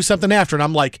maybe we'll do something after. And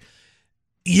I'm like,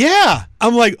 yeah.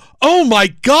 I'm like, oh my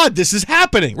God, this is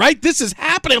happening, right? This is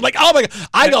happening. I'm like, oh my God.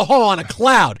 I go home on a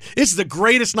cloud. This is the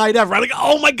greatest night ever. I'm like,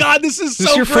 oh my God, this is so great. Is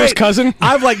this your first cousin?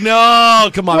 I'm like, no,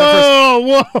 come on.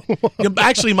 Whoa.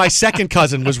 Actually, my second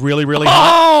cousin was really, really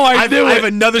hot. Oh, I knew it. I have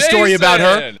another story about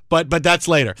her, but that's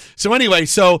later. So anyway,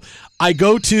 I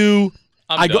go to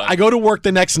I go to work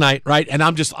the next night, right, and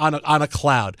I'm just on a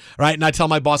cloud, right, and I tell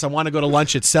my boss I want to go to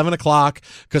lunch at 7:00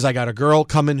 because I got a girl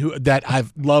coming that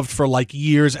I've loved for like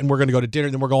years, and we're going to go to dinner,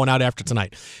 and then we're going out after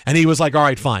tonight. And he was like, all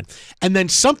right, fine. And then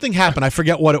something happened. I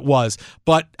forget what it was,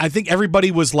 but I think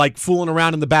everybody was like fooling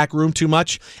around in the back room too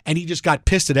much, and he just got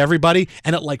pissed at everybody.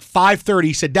 And at like 5:30,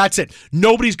 he said, that's it.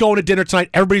 Nobody's going to dinner tonight.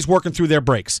 Everybody's working through their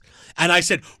breaks. And I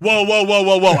said, whoa.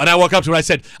 And I woke up to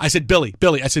it. I said, Billy,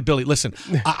 listen,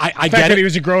 I get it. He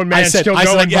was a grown man.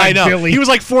 I know. Billy. He was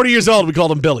like 40 years old. We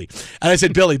called him Billy. And I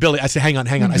said, Billy. I said, hang on.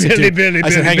 I said, Billy. I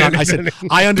said, hang on. I said,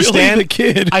 I understand. Billy the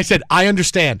kid. I said, I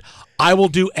understand. I will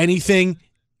do anything.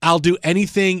 I'll do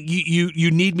anything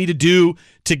you need me to do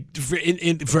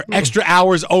for extra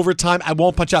hours overtime. I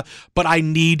won't punch out, but I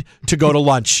need to go to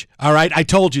lunch. All right, I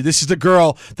told you this is the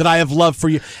girl that I have loved for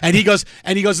you. And he goes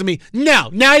to me,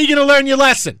 now you're gonna learn your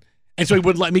lesson. And so he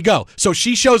wouldn't let me go. So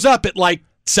she shows up at like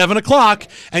 7:00,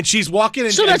 and she's walking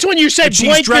in. So that's when you said,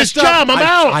 blank this job, I'm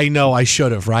out. I know, I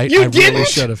should have, right? You I didn't? Really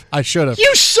should have. I should have.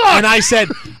 You suck. And I said,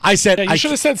 yeah, you should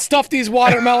have said, stuff these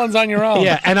watermelons on your own.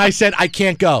 Yeah, and I said, I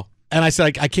can't go. And I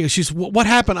said, I can't. She's, what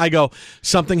happened? I go,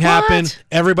 something happened.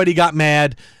 Everybody got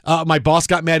mad. My boss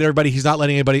got mad at everybody. He's not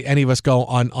letting any of us go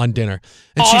on dinner.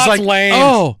 And she's that's like, lame.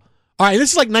 oh. All right,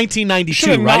 this is like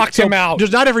 1992, right? Knocked him out.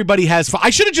 There's not everybody has fun. I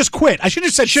should have just quit. I should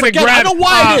have said, Should forget. I don't know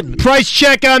why I didn't. Price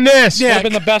check on this. Would have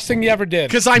been the best thing you ever did.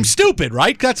 Because I'm stupid,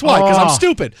 right? That's why, because I'm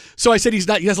stupid. So I said, he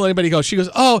doesn't let anybody go. She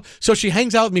goes, oh. So she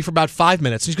hangs out with me for about 5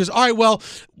 minutes. And she goes, all right, well,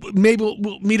 maybe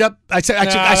we'll meet up. I said,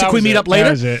 can we meet up later?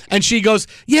 That was it. And she goes,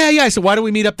 yeah. I said, why don't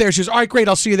we meet up there? She goes, all right, great.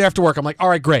 I'll see you there after work. I'm like, all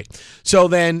right, great. So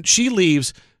then she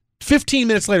leaves. 15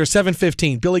 minutes later,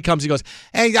 7:15, Billy comes. He goes,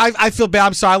 hey, I feel bad.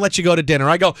 I'm sorry. I'll let you go to dinner.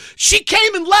 I go, she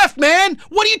came and left, man.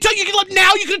 What are you telling? You can let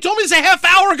now? You could have told me this a half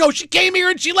hour ago. She came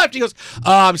here and she left. He goes,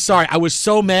 I'm sorry. I was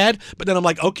so mad. But then I'm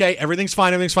like, okay, everything's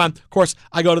fine. Of course,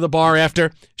 I go to the bar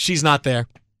after. She's not there.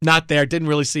 Not there. Didn't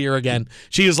really see her again.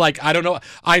 She was like, I don't know.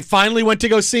 I finally went to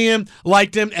go see him,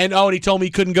 liked him, and he told me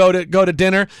he couldn't go to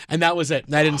dinner, and that was it.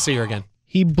 And I didn't see her again.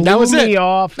 He blew me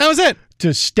off. That was it.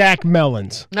 To stack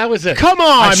melons. That was it. Come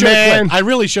on, man. I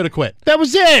really should have quit. That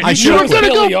was it. I should have quit.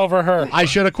 Billy over her. I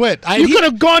should have quit. You could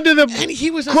have gone to the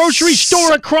grocery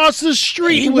store across the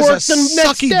street. He and was worked a the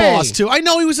next sucky day. boss too. I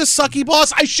know he was a sucky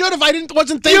boss. I should have.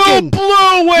 Wasn't thinking. You blew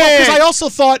it. Because I also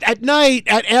thought at night,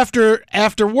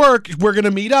 after work, we're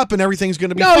gonna meet up and everything's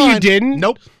gonna be fine. No, you didn't.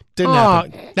 Nope, didn't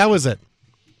happen. That was it.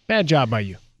 Bad job by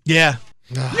you. Yeah.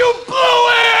 You blew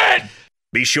it!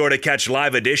 Be sure to catch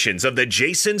live editions of The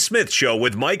Jason Smith Show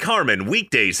with Mike Harmon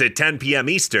weekdays at 10 p.m.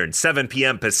 Eastern, 7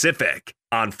 p.m. Pacific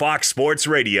on Fox Sports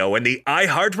Radio and the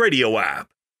iHeartRadio app.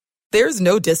 There's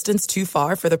no distance too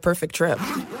far for the perfect trip.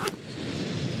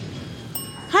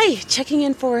 Hi, checking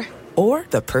in for... Or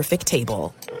the perfect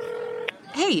table.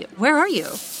 Hey, where are you?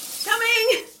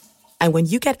 Coming! And when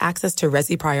you get access to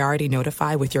Resi Priority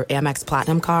Notify with your Amex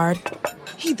Platinum card...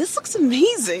 Hey, this looks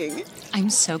amazing. I'm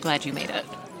so glad you made it.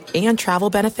 And travel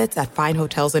benefits at fine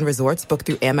hotels and resorts booked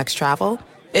through Amex Travel,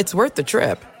 it's worth the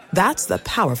trip. That's the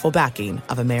powerful backing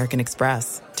of American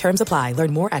Express. Terms apply.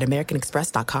 Learn more at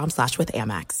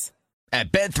americanexpress.com/withAmex.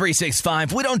 At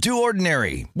Bet365, we don't do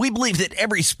ordinary. We believe that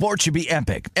every sport should be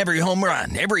epic. Every home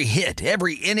run, every hit,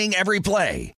 every inning, every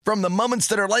play. From the moments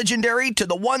that are legendary to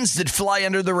the ones that fly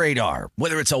under the radar.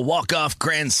 Whether it's a walk-off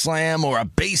grand slam or a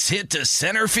base hit to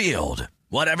center field.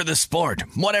 Whatever the sport,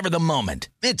 whatever the moment,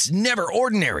 it's never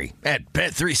ordinary at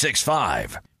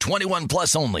Bet365. 21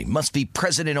 plus only. Must be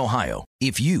present in Ohio.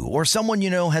 If you or someone you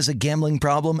know has a gambling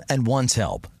problem and wants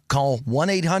help, call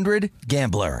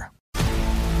 1-800-GAMBLER.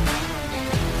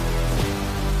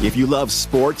 If you love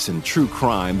sports and true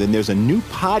crime, then there's a new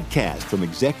podcast from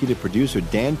executive producer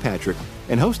Dan Patrick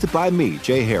and hosted by me,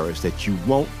 Jay Harris, that you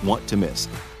won't want to miss.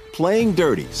 Playing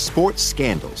Dirty: Sports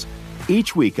Scandals.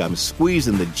 Each week, I'm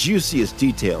squeezing the juiciest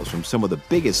details from some of the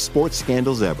biggest sports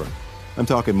scandals ever. I'm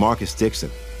talking Marcus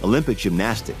Dixon, Olympic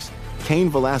gymnastics, Cain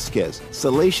Velasquez,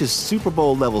 salacious Super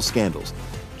Bowl-level scandals.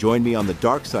 Join me on the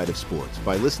dark side of sports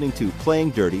by listening to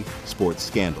Playing Dirty: Sports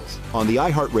Scandals on the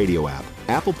iHeartRadio app,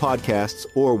 Apple Podcasts,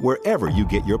 or wherever you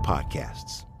get your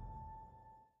podcasts.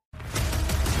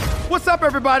 What's up,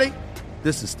 everybody?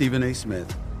 This is Stephen A.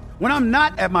 Smith. When I'm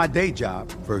not at my day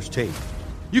job, First Take,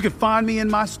 you can find me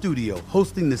in my studio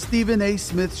hosting the Stephen A.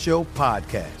 Smith Show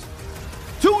podcast.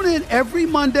 Tune in every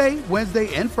Monday,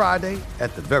 Wednesday, and Friday,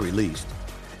 at the very least,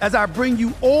 as I bring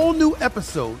you all new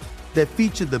episodes that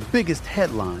feature the biggest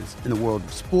headlines in the world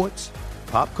of sports,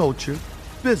 pop culture,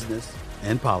 business,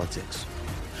 and politics.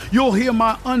 You'll hear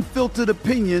my unfiltered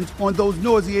opinions on those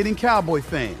nauseating Cowboy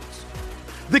fans,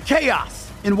 the chaos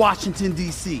in Washington,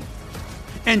 D.C.,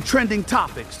 and trending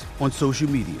topics on social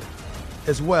media,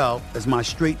 as well as my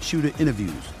straight shooter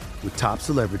interviews with top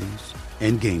celebrities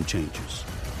and game changers.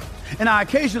 And I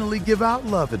occasionally give out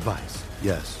love advice.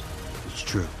 Yes, it's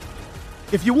true.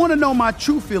 If you want to know my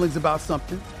true feelings about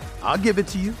something, I'll give it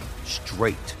to you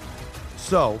straight.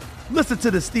 So, listen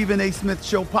to the Stephen A. Smith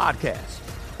Show podcast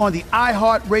on the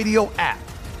iHeartRadio app,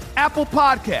 Apple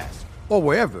Podcasts, or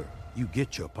wherever you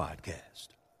get your podcast.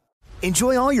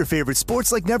 Enjoy all your favorite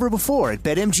sports like never before at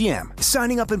BetMGM.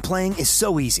 Signing up and playing is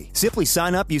so easy. Simply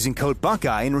sign up using code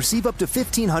Buckeye and receive up to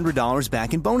 $1,500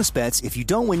 back in bonus bets if you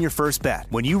don't win your first bet.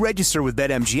 When you register with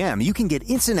BetMGM, you can get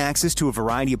instant access to a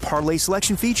variety of parlay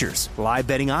selection features, live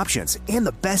betting options, and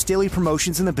the best daily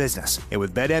promotions in the business. And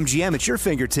with BetMGM at your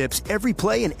fingertips, every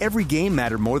play and every game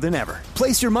matter more than ever.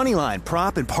 Place your moneyline,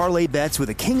 prop, and parlay bets with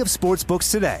the king of sportsbooks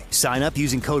today. Sign up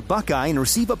using code Buckeye and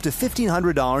receive up to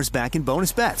 $1,500 back in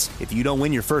bonus bets if you don't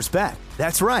win your first bet.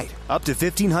 That's right, up to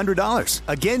 $1,500.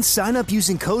 Again, sign up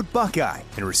using code Buckeye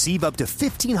and receive up to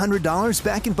 $1,500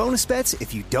 back in bonus bets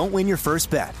if you don't win your first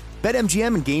bet.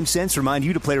 BetMGM and GameSense remind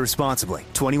you to play responsibly.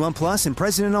 21 plus and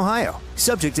present in Ohio.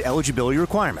 Subject to eligibility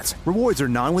requirements. Rewards are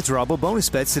non-withdrawable bonus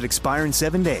bets that expire in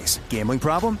 7 days. Gambling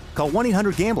problem? Call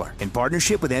 1-800-GAMBLER in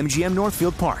partnership with MGM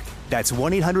Northfield Park. That's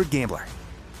 1-800-GAMBLER.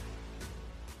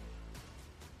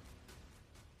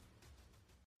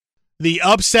 The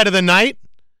upset of the night,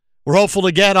 we're hopeful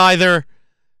to get either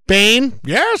Bain.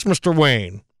 Yes, Mr.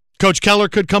 Wayne. Coach Keller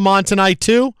could come on tonight,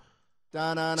 too.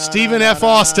 Stephen F.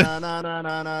 Austin.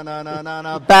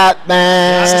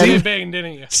 Batman. Bain,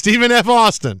 didn't you? Stephen F.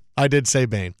 Austin. I did say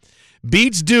Bain.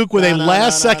 Beats Duke with a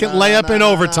last-second layup in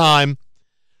overtime.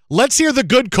 Let's hear the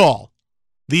good call,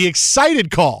 the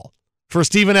excited call for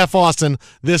Stephen F. Austin.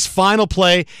 This final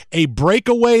play, a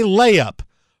breakaway layup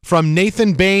from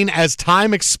Nathan Bain as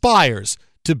time expires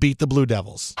to beat the Blue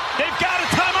Devils. They've got a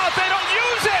timeout. They don't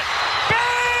use it.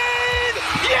 Bain!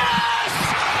 Yes!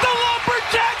 The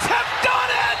Lumberjacks have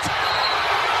done it!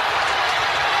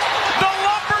 The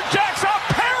Lumberjacks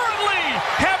apparently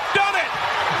have done it.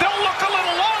 They'll look a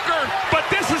little longer, but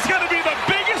this is going to be the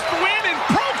biggest win in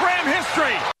program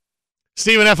history.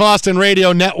 Stephen F. Austin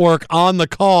Radio Network on the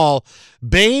call.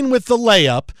 Bain with the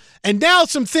layup. And now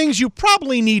some things you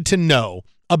probably need to know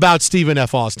about Stephen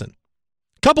F. Austin.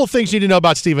 Couple things you need to know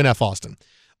about Stephen F. Austin.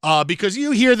 Because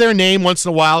you hear their name once in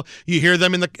a while. You hear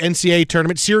them in the NCAA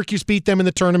tournament. Syracuse beat them in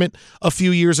the tournament a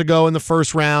few years ago in the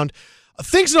first round.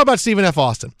 Things to know about Stephen F.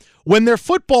 Austin. When their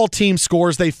football team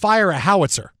scores, they fire a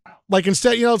howitzer. Like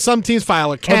instead, some teams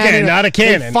fire a cannon. Okay, not a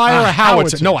cannon. They fire a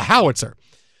howitzer. No, a howitzer.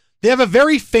 They have a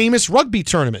very famous rugby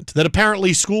tournament that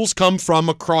apparently schools come from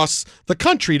across the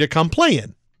country to come play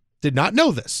in. Did not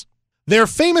know this. They're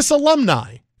famous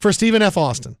alumni for Stephen F.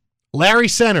 Austin. Larry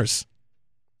Centers.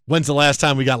 When's the last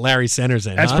time we got Larry Centers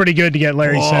in? That's pretty good to get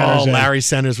Larry Centers in. Larry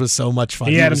Centers was so much fun.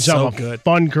 He had himself so a good.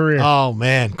 fun career. Oh,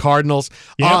 man. Cardinals.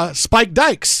 Yep. Spike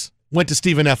Dykes went to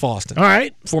Stephen F. Austin. All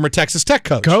right. Former Texas Tech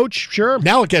coach. Sure.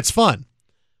 Now it gets fun.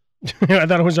 I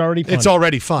thought it was already fun. It's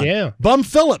already fun. Yeah. Bum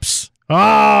Phillips.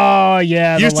 Oh,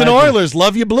 yeah. Houston Oilers,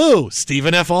 love you blue.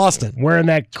 Stephen F. Austin. Wearing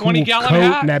that cool 20-gallon coat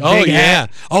hat. and that big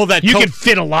hat. Oh, that you coat. could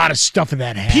fit a lot of stuff in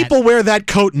that hat. People wear that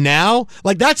coat now.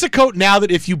 Like, that's a coat now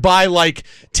that if you buy,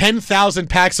 10,000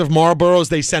 packs of Marlboros,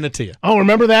 they send it to you. Oh,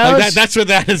 remember that? That's what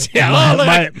that is.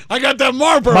 Yeah. I got that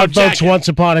Marlboro my jacket. folks once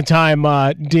upon a time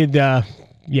did,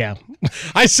 yeah.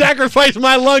 I sacrificed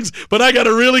my lungs, but I got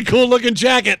a really cool-looking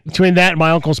jacket. Between that and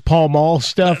my uncle's Pall Mall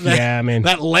stuff,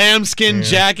 that lambskin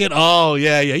jacket. Oh,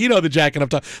 yeah. You know the jacket I'm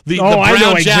talking. The I know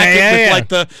brown exactly. jacket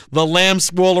with the lamb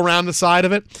wool around the side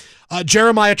of it.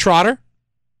 Jeremiah Trotter,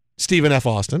 Stephen F.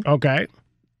 Austin. Okay.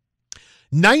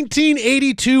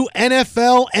 1982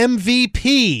 NFL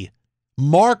MVP,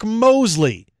 Mark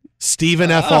Mosley,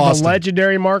 Stephen F. Austin. The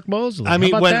legendary Mark Mosley. I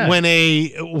mean,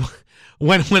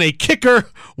 when a kicker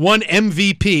won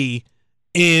MVP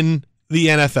in the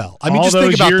NFL. I mean, all just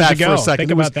think about that ago. for a second.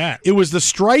 Think about that. It was the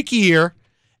strike year,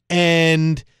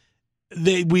 and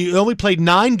we only played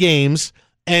 9 games,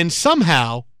 and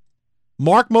somehow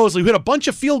Mark Mosley, who had a bunch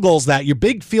of field goals that year,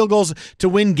 big field goals to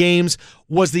win games,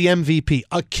 was the MVP.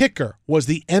 A kicker was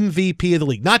the MVP of the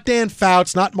league. Not Dan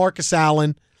Fouts, not Marcus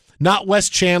Allen, not Wes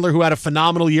Chandler, who had a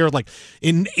phenomenal year.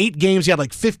 In 8 games, he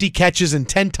had 50 catches and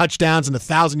 10 touchdowns and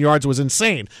 1,000 yards. It was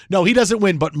insane. No, he doesn't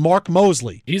win, but Mark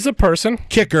Mosley, he's a person,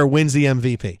 kicker, wins the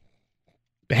MVP.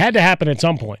 It had to happen at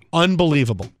some point.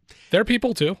 Unbelievable. They're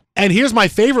people, too. And here's my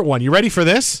favorite one. You ready for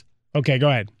this? Okay, go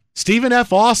ahead. Stephen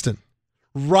F. Austin,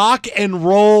 rock and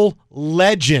roll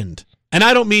legend. And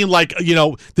I don't mean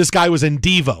this guy was in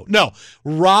Devo. No,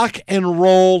 rock and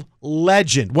roll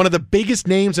legend. One of the biggest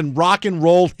names in rock and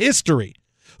roll history,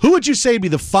 Who would you say be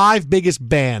the 5 biggest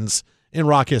bands in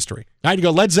rock history? All right, you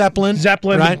go Led Zeppelin.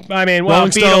 Right? I mean,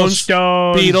 Rolling Stones.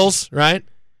 Beatles, right?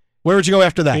 Where would you go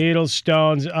after that? Beatles,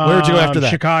 Stones. Where would you go after that?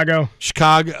 Chicago.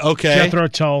 Okay. Jethro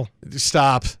Tull.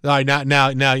 Stop. All right,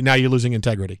 now you're losing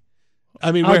integrity.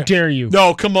 I mean, how dare you?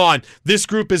 No, come on. This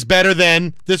group is better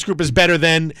than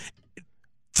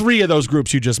 3 of those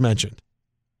groups you just mentioned.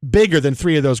 Bigger than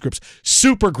 3 of those groups.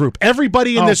 Super group.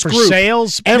 Everybody in this group.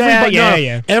 Sales?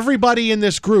 Yeah. Everybody in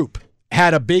this group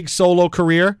had a big solo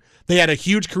career. They had a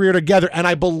huge career together, and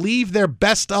I believe their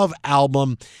best of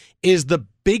album is the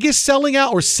biggest selling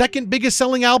out or second biggest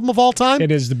selling album of all time.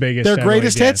 It is the biggest. Their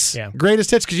greatest hits? Yeah.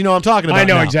 Greatest hits, because you know what I'm talking about. I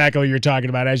know now. exactly what you're talking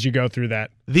about as you go through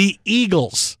that. The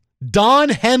Eagles. Don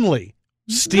Henley.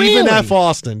 Stephen F.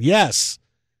 Austin. Yes.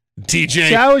 DJ.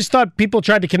 See, I always thought people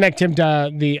tried to connect him to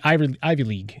the Ivy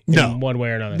League in one way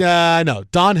or another. No.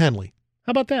 Don Henley.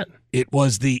 How about that? It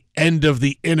was the end of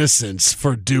the innocence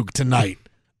for Duke tonight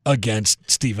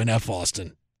against Stephen F.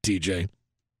 Austin. TJ.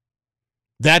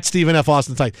 That's Stephen F.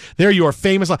 Austin tonight. They're your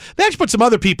famous. They actually put some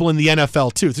other people in the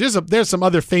NFL too. There's some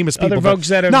other famous people, other folks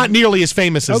that have, not nearly as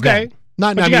famous as them.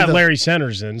 But you got Larry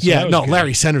Centers in. So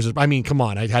Larry Centers. I mean, come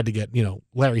on. I had to get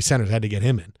Larry Centers had to get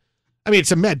him in. I mean,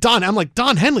 it's a Don. I'm like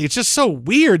Don Henley. It's just so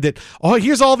weird that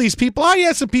here's all these people. Oh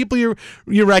yeah, some people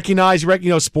you recognize.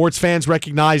 Sports fans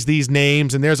recognize these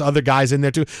names, and there's other guys in there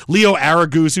too. Leo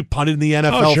Araguz, who punted in the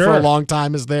NFL for a long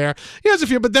time, is there. There's a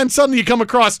few, but then suddenly you come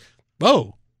across,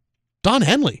 Don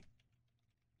Henley.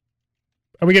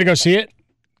 Are we gonna go see it?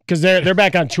 Because they're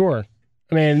back on tour.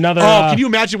 I mean, another. Can you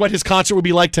imagine what his concert would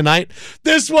be like tonight?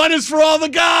 This one is for all the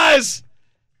guys.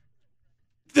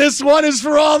 This one is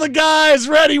for all the guys.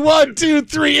 Ready? 1, 2,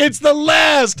 3. It's the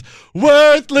last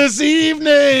worthless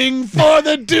evening for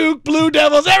the Duke Blue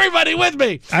Devils. Everybody with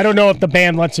me. I don't know if the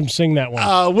band lets him sing that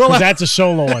one. Because that's a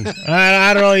solo one.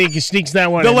 I don't know if he sneaks that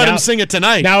one. They'll let him sing it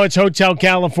tonight. Now it's Hotel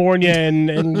California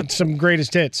and some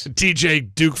greatest hits.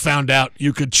 TJ, Duke found out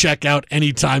you could check out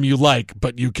anytime you like,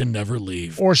 but you can never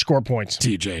leave. Or score points.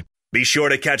 TJ. Be sure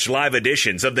to catch live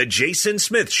editions of The Jason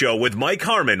Smith Show with Mike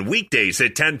Harmon weekdays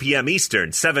at 10 p.m.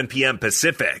 Eastern, 7 p.m.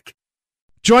 Pacific.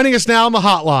 Joining us now on the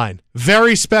hotline,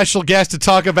 very special guest to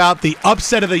talk about the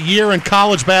upset of the year in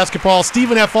college basketball,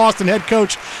 Stephen F. Austin head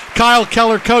coach Kyle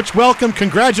Keller. Coach, welcome.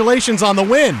 Congratulations on the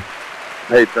win.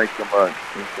 Hey, thanks so much.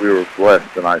 We were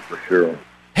blessed tonight for sure.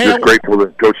 Hey, just grateful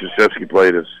that Coach Krzyzewski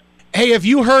played us. Hey, have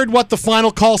you heard what the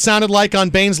final call sounded like on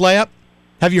Bain's layup?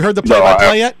 Have you heard the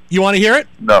play-by-play yet? You want to hear it?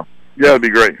 No. Yeah, that'd be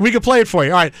great. We could play it for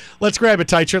you. All right, let's grab it,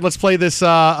 tight shirt. Let's play this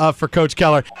for Coach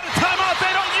Keller. Timeout,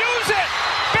 they don't use it.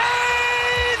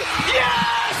 Bain!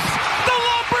 Yes! The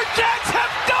Lumberjacks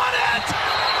have done it!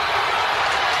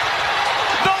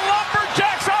 The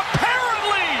Lumberjacks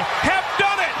apparently have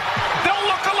done it. They'll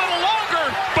look a little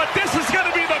longer, but this is going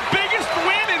to be the biggest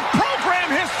win in program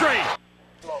history.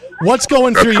 What's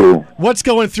going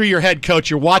through your head, Coach?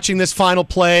 You're watching this final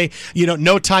play.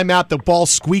 No timeout. The ball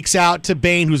squeaks out to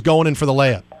Bain, who's going in for the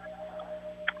layup.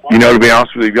 To be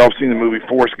honest with you, have y'all seen the movie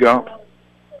Forrest Gump?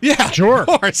 Yeah, sure. Of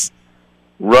course.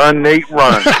 Run, Nate,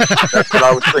 run. That's what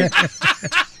I was thinking.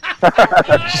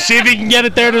 See if he can get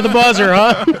it there to the buzzer,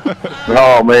 huh?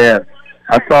 Oh, man.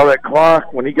 I saw that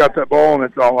clock when he got that ball, and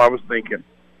that's all I was thinking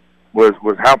was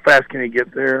how fast can he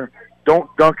get there?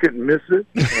 Don't dunk it and miss it.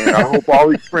 And I hope all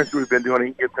these sprints we've been doing,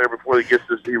 he can get there before he gets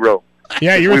to 0.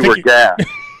 Yeah, we were gassed.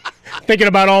 Thinking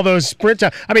about all those sprints.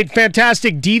 I mean,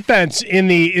 fantastic defense in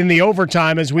the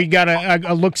overtime as we got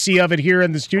a look-see of it here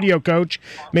in the studio, Coach.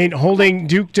 I mean, holding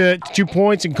Duke to 2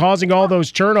 points and causing all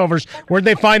those turnovers. Where'd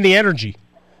they find the energy?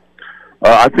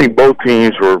 I think both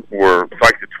teams were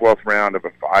like the 12th round of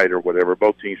a fight or whatever.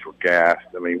 Both teams were gassed.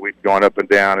 I mean, we'd gone up and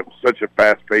down. It was such a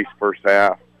fast-paced first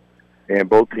half. And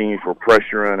both teams were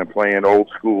pressuring and playing old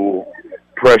school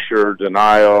pressure,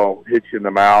 denial, hit you in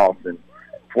the mouth, and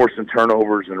forcing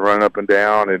turnovers and running up and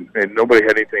down. And nobody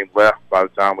had anything left by the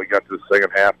time we got to the second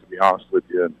half, to be honest with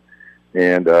you.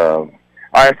 And I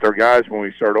asked our guys when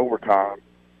we started overtime,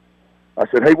 I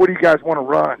said, hey, what do you guys want to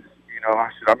run? I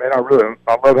said, I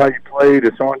love how you played.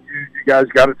 It's on you. You guys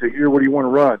got it to here. What do you want to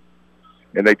run?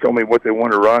 And they told me what they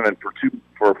wanted to run, and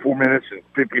for 4 minutes and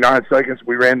 59 seconds,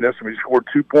 we ran this, and we scored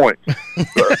 2 points.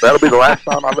 So that'll be the last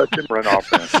time I let them run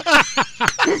offense.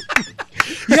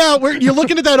 Yeah, you're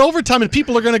looking at that overtime, and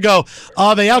people are going to go,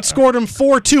 they outscored them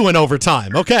 4-2 in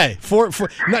overtime. Okay,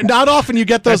 not often you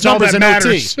get those numbers in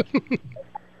OT.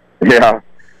 Yeah.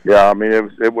 I mean,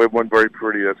 it wasn't very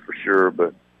pretty, that's for sure,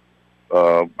 but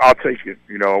I'll take it.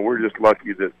 We're just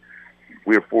lucky that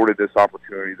we afforded this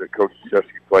opportunity that Coach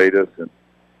Krzyzewski played us, and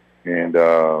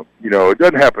it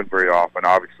doesn't happen very often,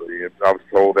 obviously. I was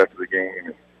told after the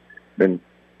game, and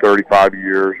 35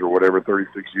 years or whatever,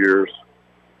 36 years.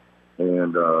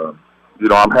 And,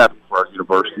 I'm happy for our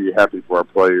university, happy for our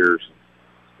players,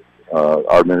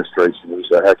 our administration. It was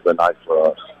a heck of a night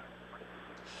for us.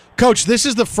 Coach, this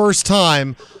is the first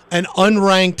time an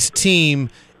unranked team,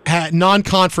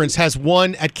 non-conference, has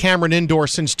won at Cameron Indoor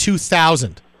since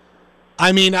 2000.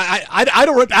 I mean, I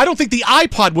don't think the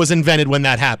iPod was invented when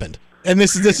that happened, and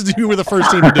this is you were the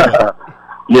first team to do it.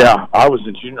 Yeah, I was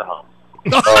in junior high.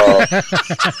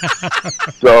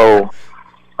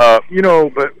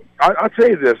 But I'll tell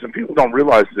you this, and people don't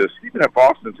realize this. Even at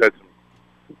Boston's had some.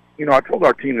 I told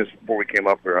our team this before we came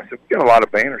up here. I said, we got a lot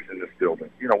of banners in this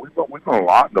building. We've done a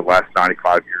lot in the last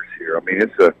 95 years here. I mean,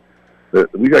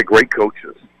 we got great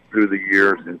coaches through the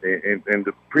years, and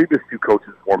the previous two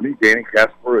coaches for me, Danny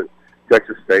Casper at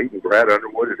Texas State and Brad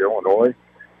Underwood at Illinois.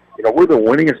 We're the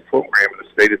winningest program in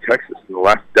the state of Texas in the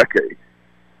last decade,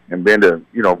 and been to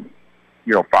 5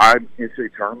 NCAA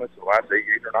tournaments in the last 8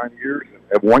 or 9 years, and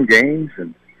have won games.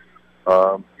 And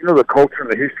the culture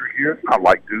and the history here, not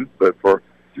like Duke, but for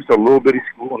just a little bitty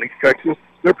school in East Texas,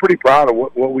 they're pretty proud of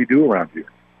what we do around here.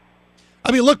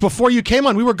 I mean, look, before you came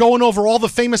on, we were going over all the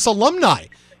famous alumni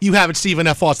you have at Stephen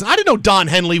F. Austin. I didn't know Don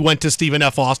Henley went to Stephen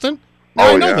F. Austin.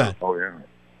 I know that. Oh, yeah.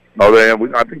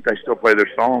 I think they still play his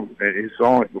songs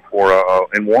before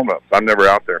in warm-ups. I'm never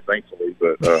out there, thankfully,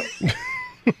 but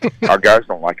our guys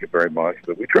don't like it very much.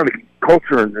 But we try to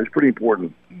culture is pretty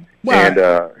important, and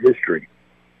history.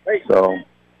 So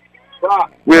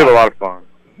we have a lot of fun.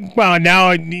 Well,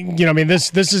 now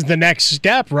this is the next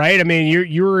step, right? I mean,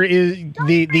 you're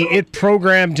the IT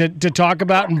program to talk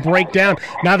about and break down.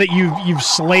 Now that you've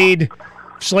slayed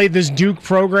this Duke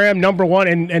program, number one,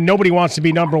 and nobody wants to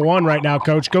be number one right now,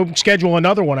 Coach. Go schedule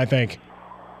another one, I think.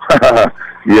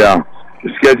 Yeah, the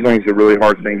scheduling is a really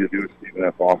hard thing to do at Stephen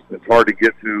F. Austin. It's hard to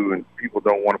get to, and people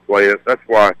don't want to play us. That's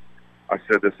why I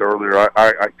said this earlier.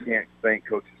 I can't thank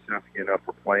Coach Sensky enough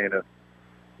for playing us.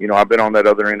 I've been on that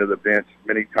other end of the bench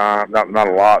many times, not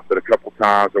a lot, but a couple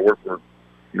times. I worked for,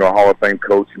 a Hall of Fame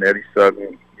coach in Eddie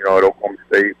Sutton, at Oklahoma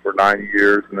State for 9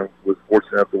 years, and then was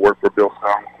fortunate enough to work for Bill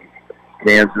Self in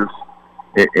Kansas.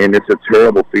 And it's a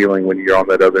terrible feeling when you're on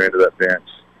that other end of that bench,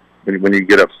 when you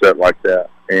get upset like that.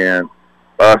 And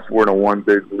us, we're in a one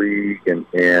big league, and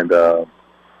our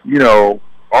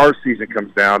season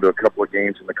comes down to a couple of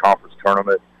games in the conference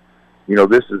tournament.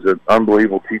 This is an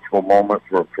unbelievable teachable moment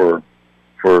for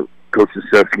Coach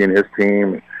Sensky and his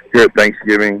team. Here at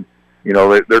Thanksgiving,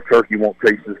 their turkey won't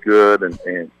taste as good,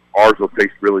 and ours will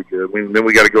taste really good. Then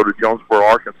we got to go to Jonesboro,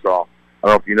 Arkansas. I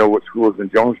don't know if you know what school is in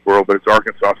Jonesboro, but it's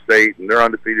Arkansas State, and they're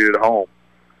undefeated at home.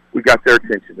 We got their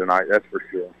attention tonight, that's for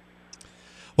sure.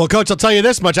 Well, Coach, I'll tell you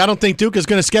this much. I don't think Duke is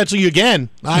going to schedule you again.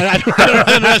 I don't know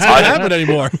if that's going to happen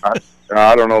anymore.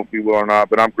 I don't know if he will or not,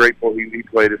 but I'm grateful he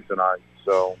played us tonight.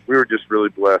 So we were just really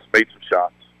blessed, made some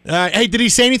shots. Hey, did he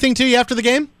say anything to you after the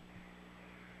game?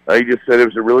 He just said it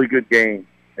was a really good game,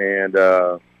 and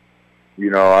that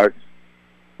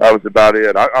was about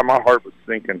it. My heart was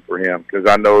sinking for him because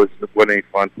I know it wasn't any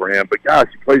fun for him. But gosh,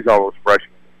 he plays all those freshmen.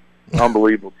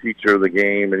 Unbelievable teacher of the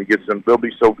game, and he gets them. They'll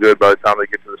be so good by the time they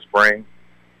get to the spring.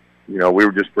 We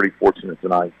were just pretty fortunate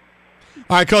tonight.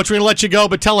 All right, Coach, we're going to let you go,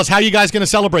 but tell us, how you guys going to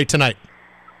celebrate tonight?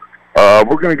 We're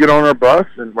going to get on our bus,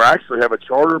 and we actually have a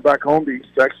charter back home to East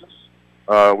Texas.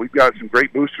 We've got some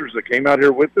great boosters that came out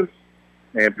here with us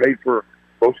and paid for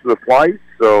most of the flights.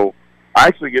 So I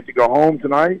actually get to go home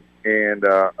tonight, and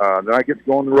then I get to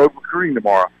go on the road recruiting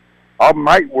tomorrow. I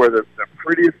might wear the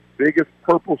prettiest, biggest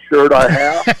purple shirt I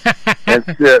have and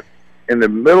sit in the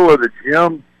middle of the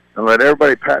gym and let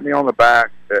everybody pat me on the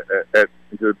back at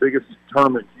the biggest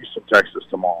tournament in Houston, Texas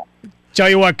tomorrow. Tell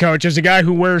you what, Coach, as a guy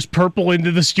who wears purple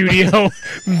into the studio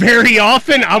very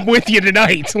often, I'm with you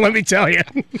tonight, let me tell you.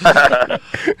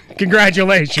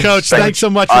 Congratulations. Coach, thanks so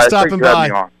much for stopping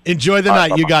by. Enjoy the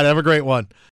night. You got it. Have a great one.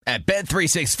 At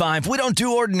Bet365, we don't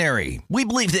do ordinary. We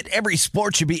believe that every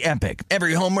sport should be epic.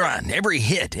 Every home run, every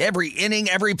hit, every inning,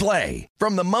 every play.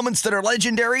 From the moments that are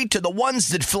legendary to the ones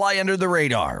that fly under the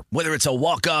radar. Whether it's a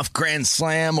walk-off grand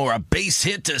slam or a base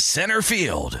hit to center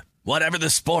field. Whatever the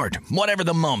sport, whatever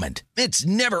the moment, it's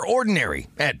never ordinary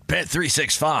at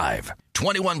Bet365.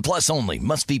 21 plus only.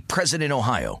 Must be present in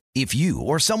Ohio. If you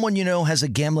or someone you know has a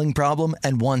gambling problem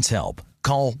and wants help,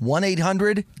 call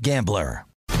 1-800-GAMBLER.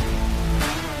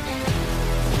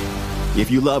 If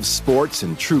you love sports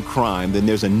and true crime, then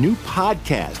there's a new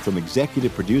podcast from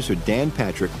executive producer Dan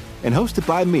Patrick and hosted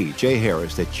by me, Jay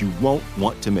Harris, that you won't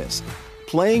want to miss.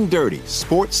 Playing Dirty: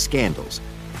 Sports Scandals.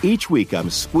 Each week, I'm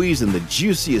squeezing the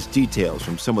juiciest details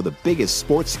from some of the biggest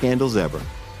sports scandals ever.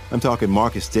 I'm talking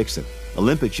Marcus Dixon,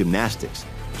 Olympic gymnastics,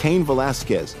 Cain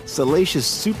Velasquez, salacious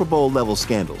Super Bowl-level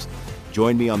scandals.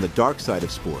 Join me on the dark side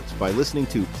of sports by listening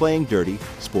to Playing Dirty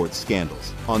Sports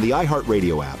Scandals on the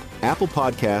iHeartRadio app, Apple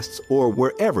Podcasts, or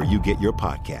wherever you get your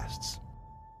podcasts.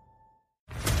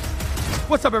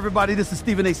 What's up, everybody? This is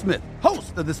Stephen A. Smith,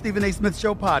 host of the Stephen A. Smith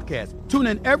Show podcast. Tune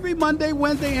in every Monday,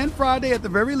 Wednesday, and Friday at the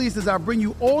very least as I bring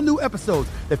you all new episodes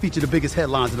that feature the biggest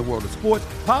headlines in the world of sports,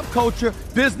 pop culture,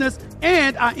 business,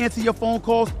 and I answer your phone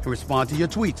calls and respond to your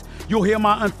tweets. You'll hear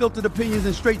my unfiltered opinions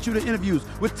and straight-shooter interviews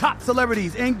with top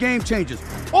celebrities and game changers.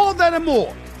 All of that and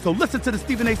more. So listen to the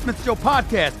Stephen A. Smith Show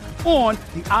podcast on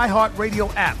the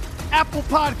iHeartRadio app, Apple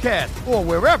Podcasts, or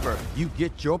wherever you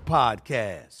get your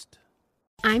podcast.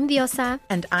 I'm Diosa.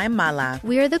 And I'm Mala.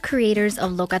 We are the creators of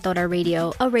Locatora Radio,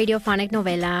 a radiophonic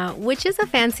novela, which is a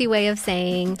fancy way of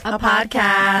saying a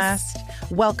podcast.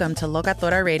 Welcome to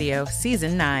Locatora Radio,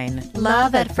 Season 9.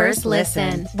 Love at first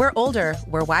listen. We're older,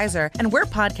 we're wiser, and we're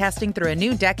podcasting through a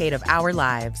new decade of our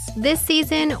lives. This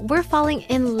season, we're falling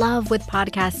in love with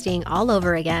podcasting all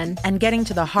over again. And getting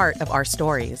to the heart of our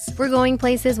stories. We're going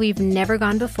places we've never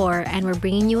gone before, and we're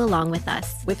bringing you along with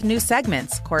us. With new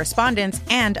segments, correspondence,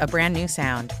 and a brand new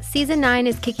sound. Season 9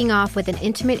 is kicking off with an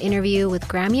intimate interview with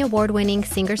Grammy Award-winning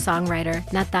singer-songwriter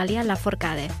Natalia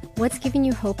Lafourcade. What's giving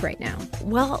you hope right now?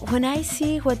 Well, when I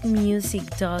see what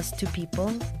music does to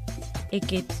people, it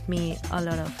gives me a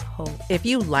lot of hope. If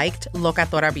you liked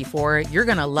Locatora before, you're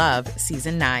going to love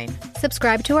Season 9.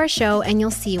 Subscribe to our show and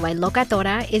you'll see why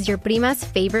Locatora is your prima's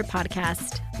favorite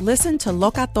podcast. Listen to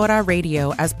Locatora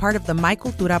Radio as part of the My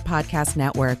Cultura Podcast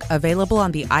Network, available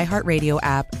on the iHeartRadio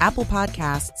app, Apple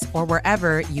Podcasts, or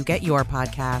wherever you get your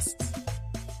podcasts.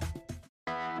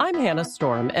 I'm Hannah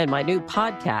Storm, and my new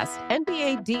podcast,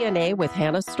 NBA DNA with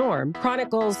Hannah Storm,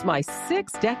 chronicles my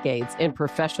 6 decades in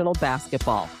professional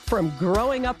basketball. From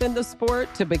growing up in the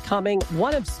sport to becoming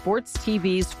one of sports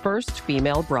TV's first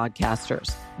female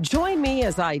broadcasters. Join me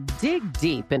as I dig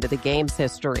deep into the game's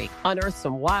history, unearth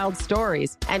some wild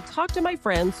stories, and talk to my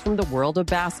friends from the world of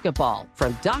basketball,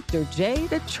 from Dr. J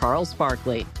to Charles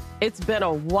Barkley. It's been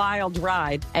a wild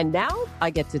ride, and now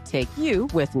I get to take you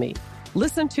with me.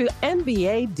 Listen to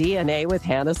NBA DNA with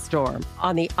Hannah Storm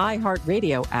on the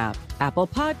iHeartRadio app, Apple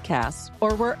Podcasts,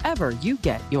 or wherever you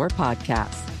get your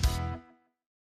podcasts.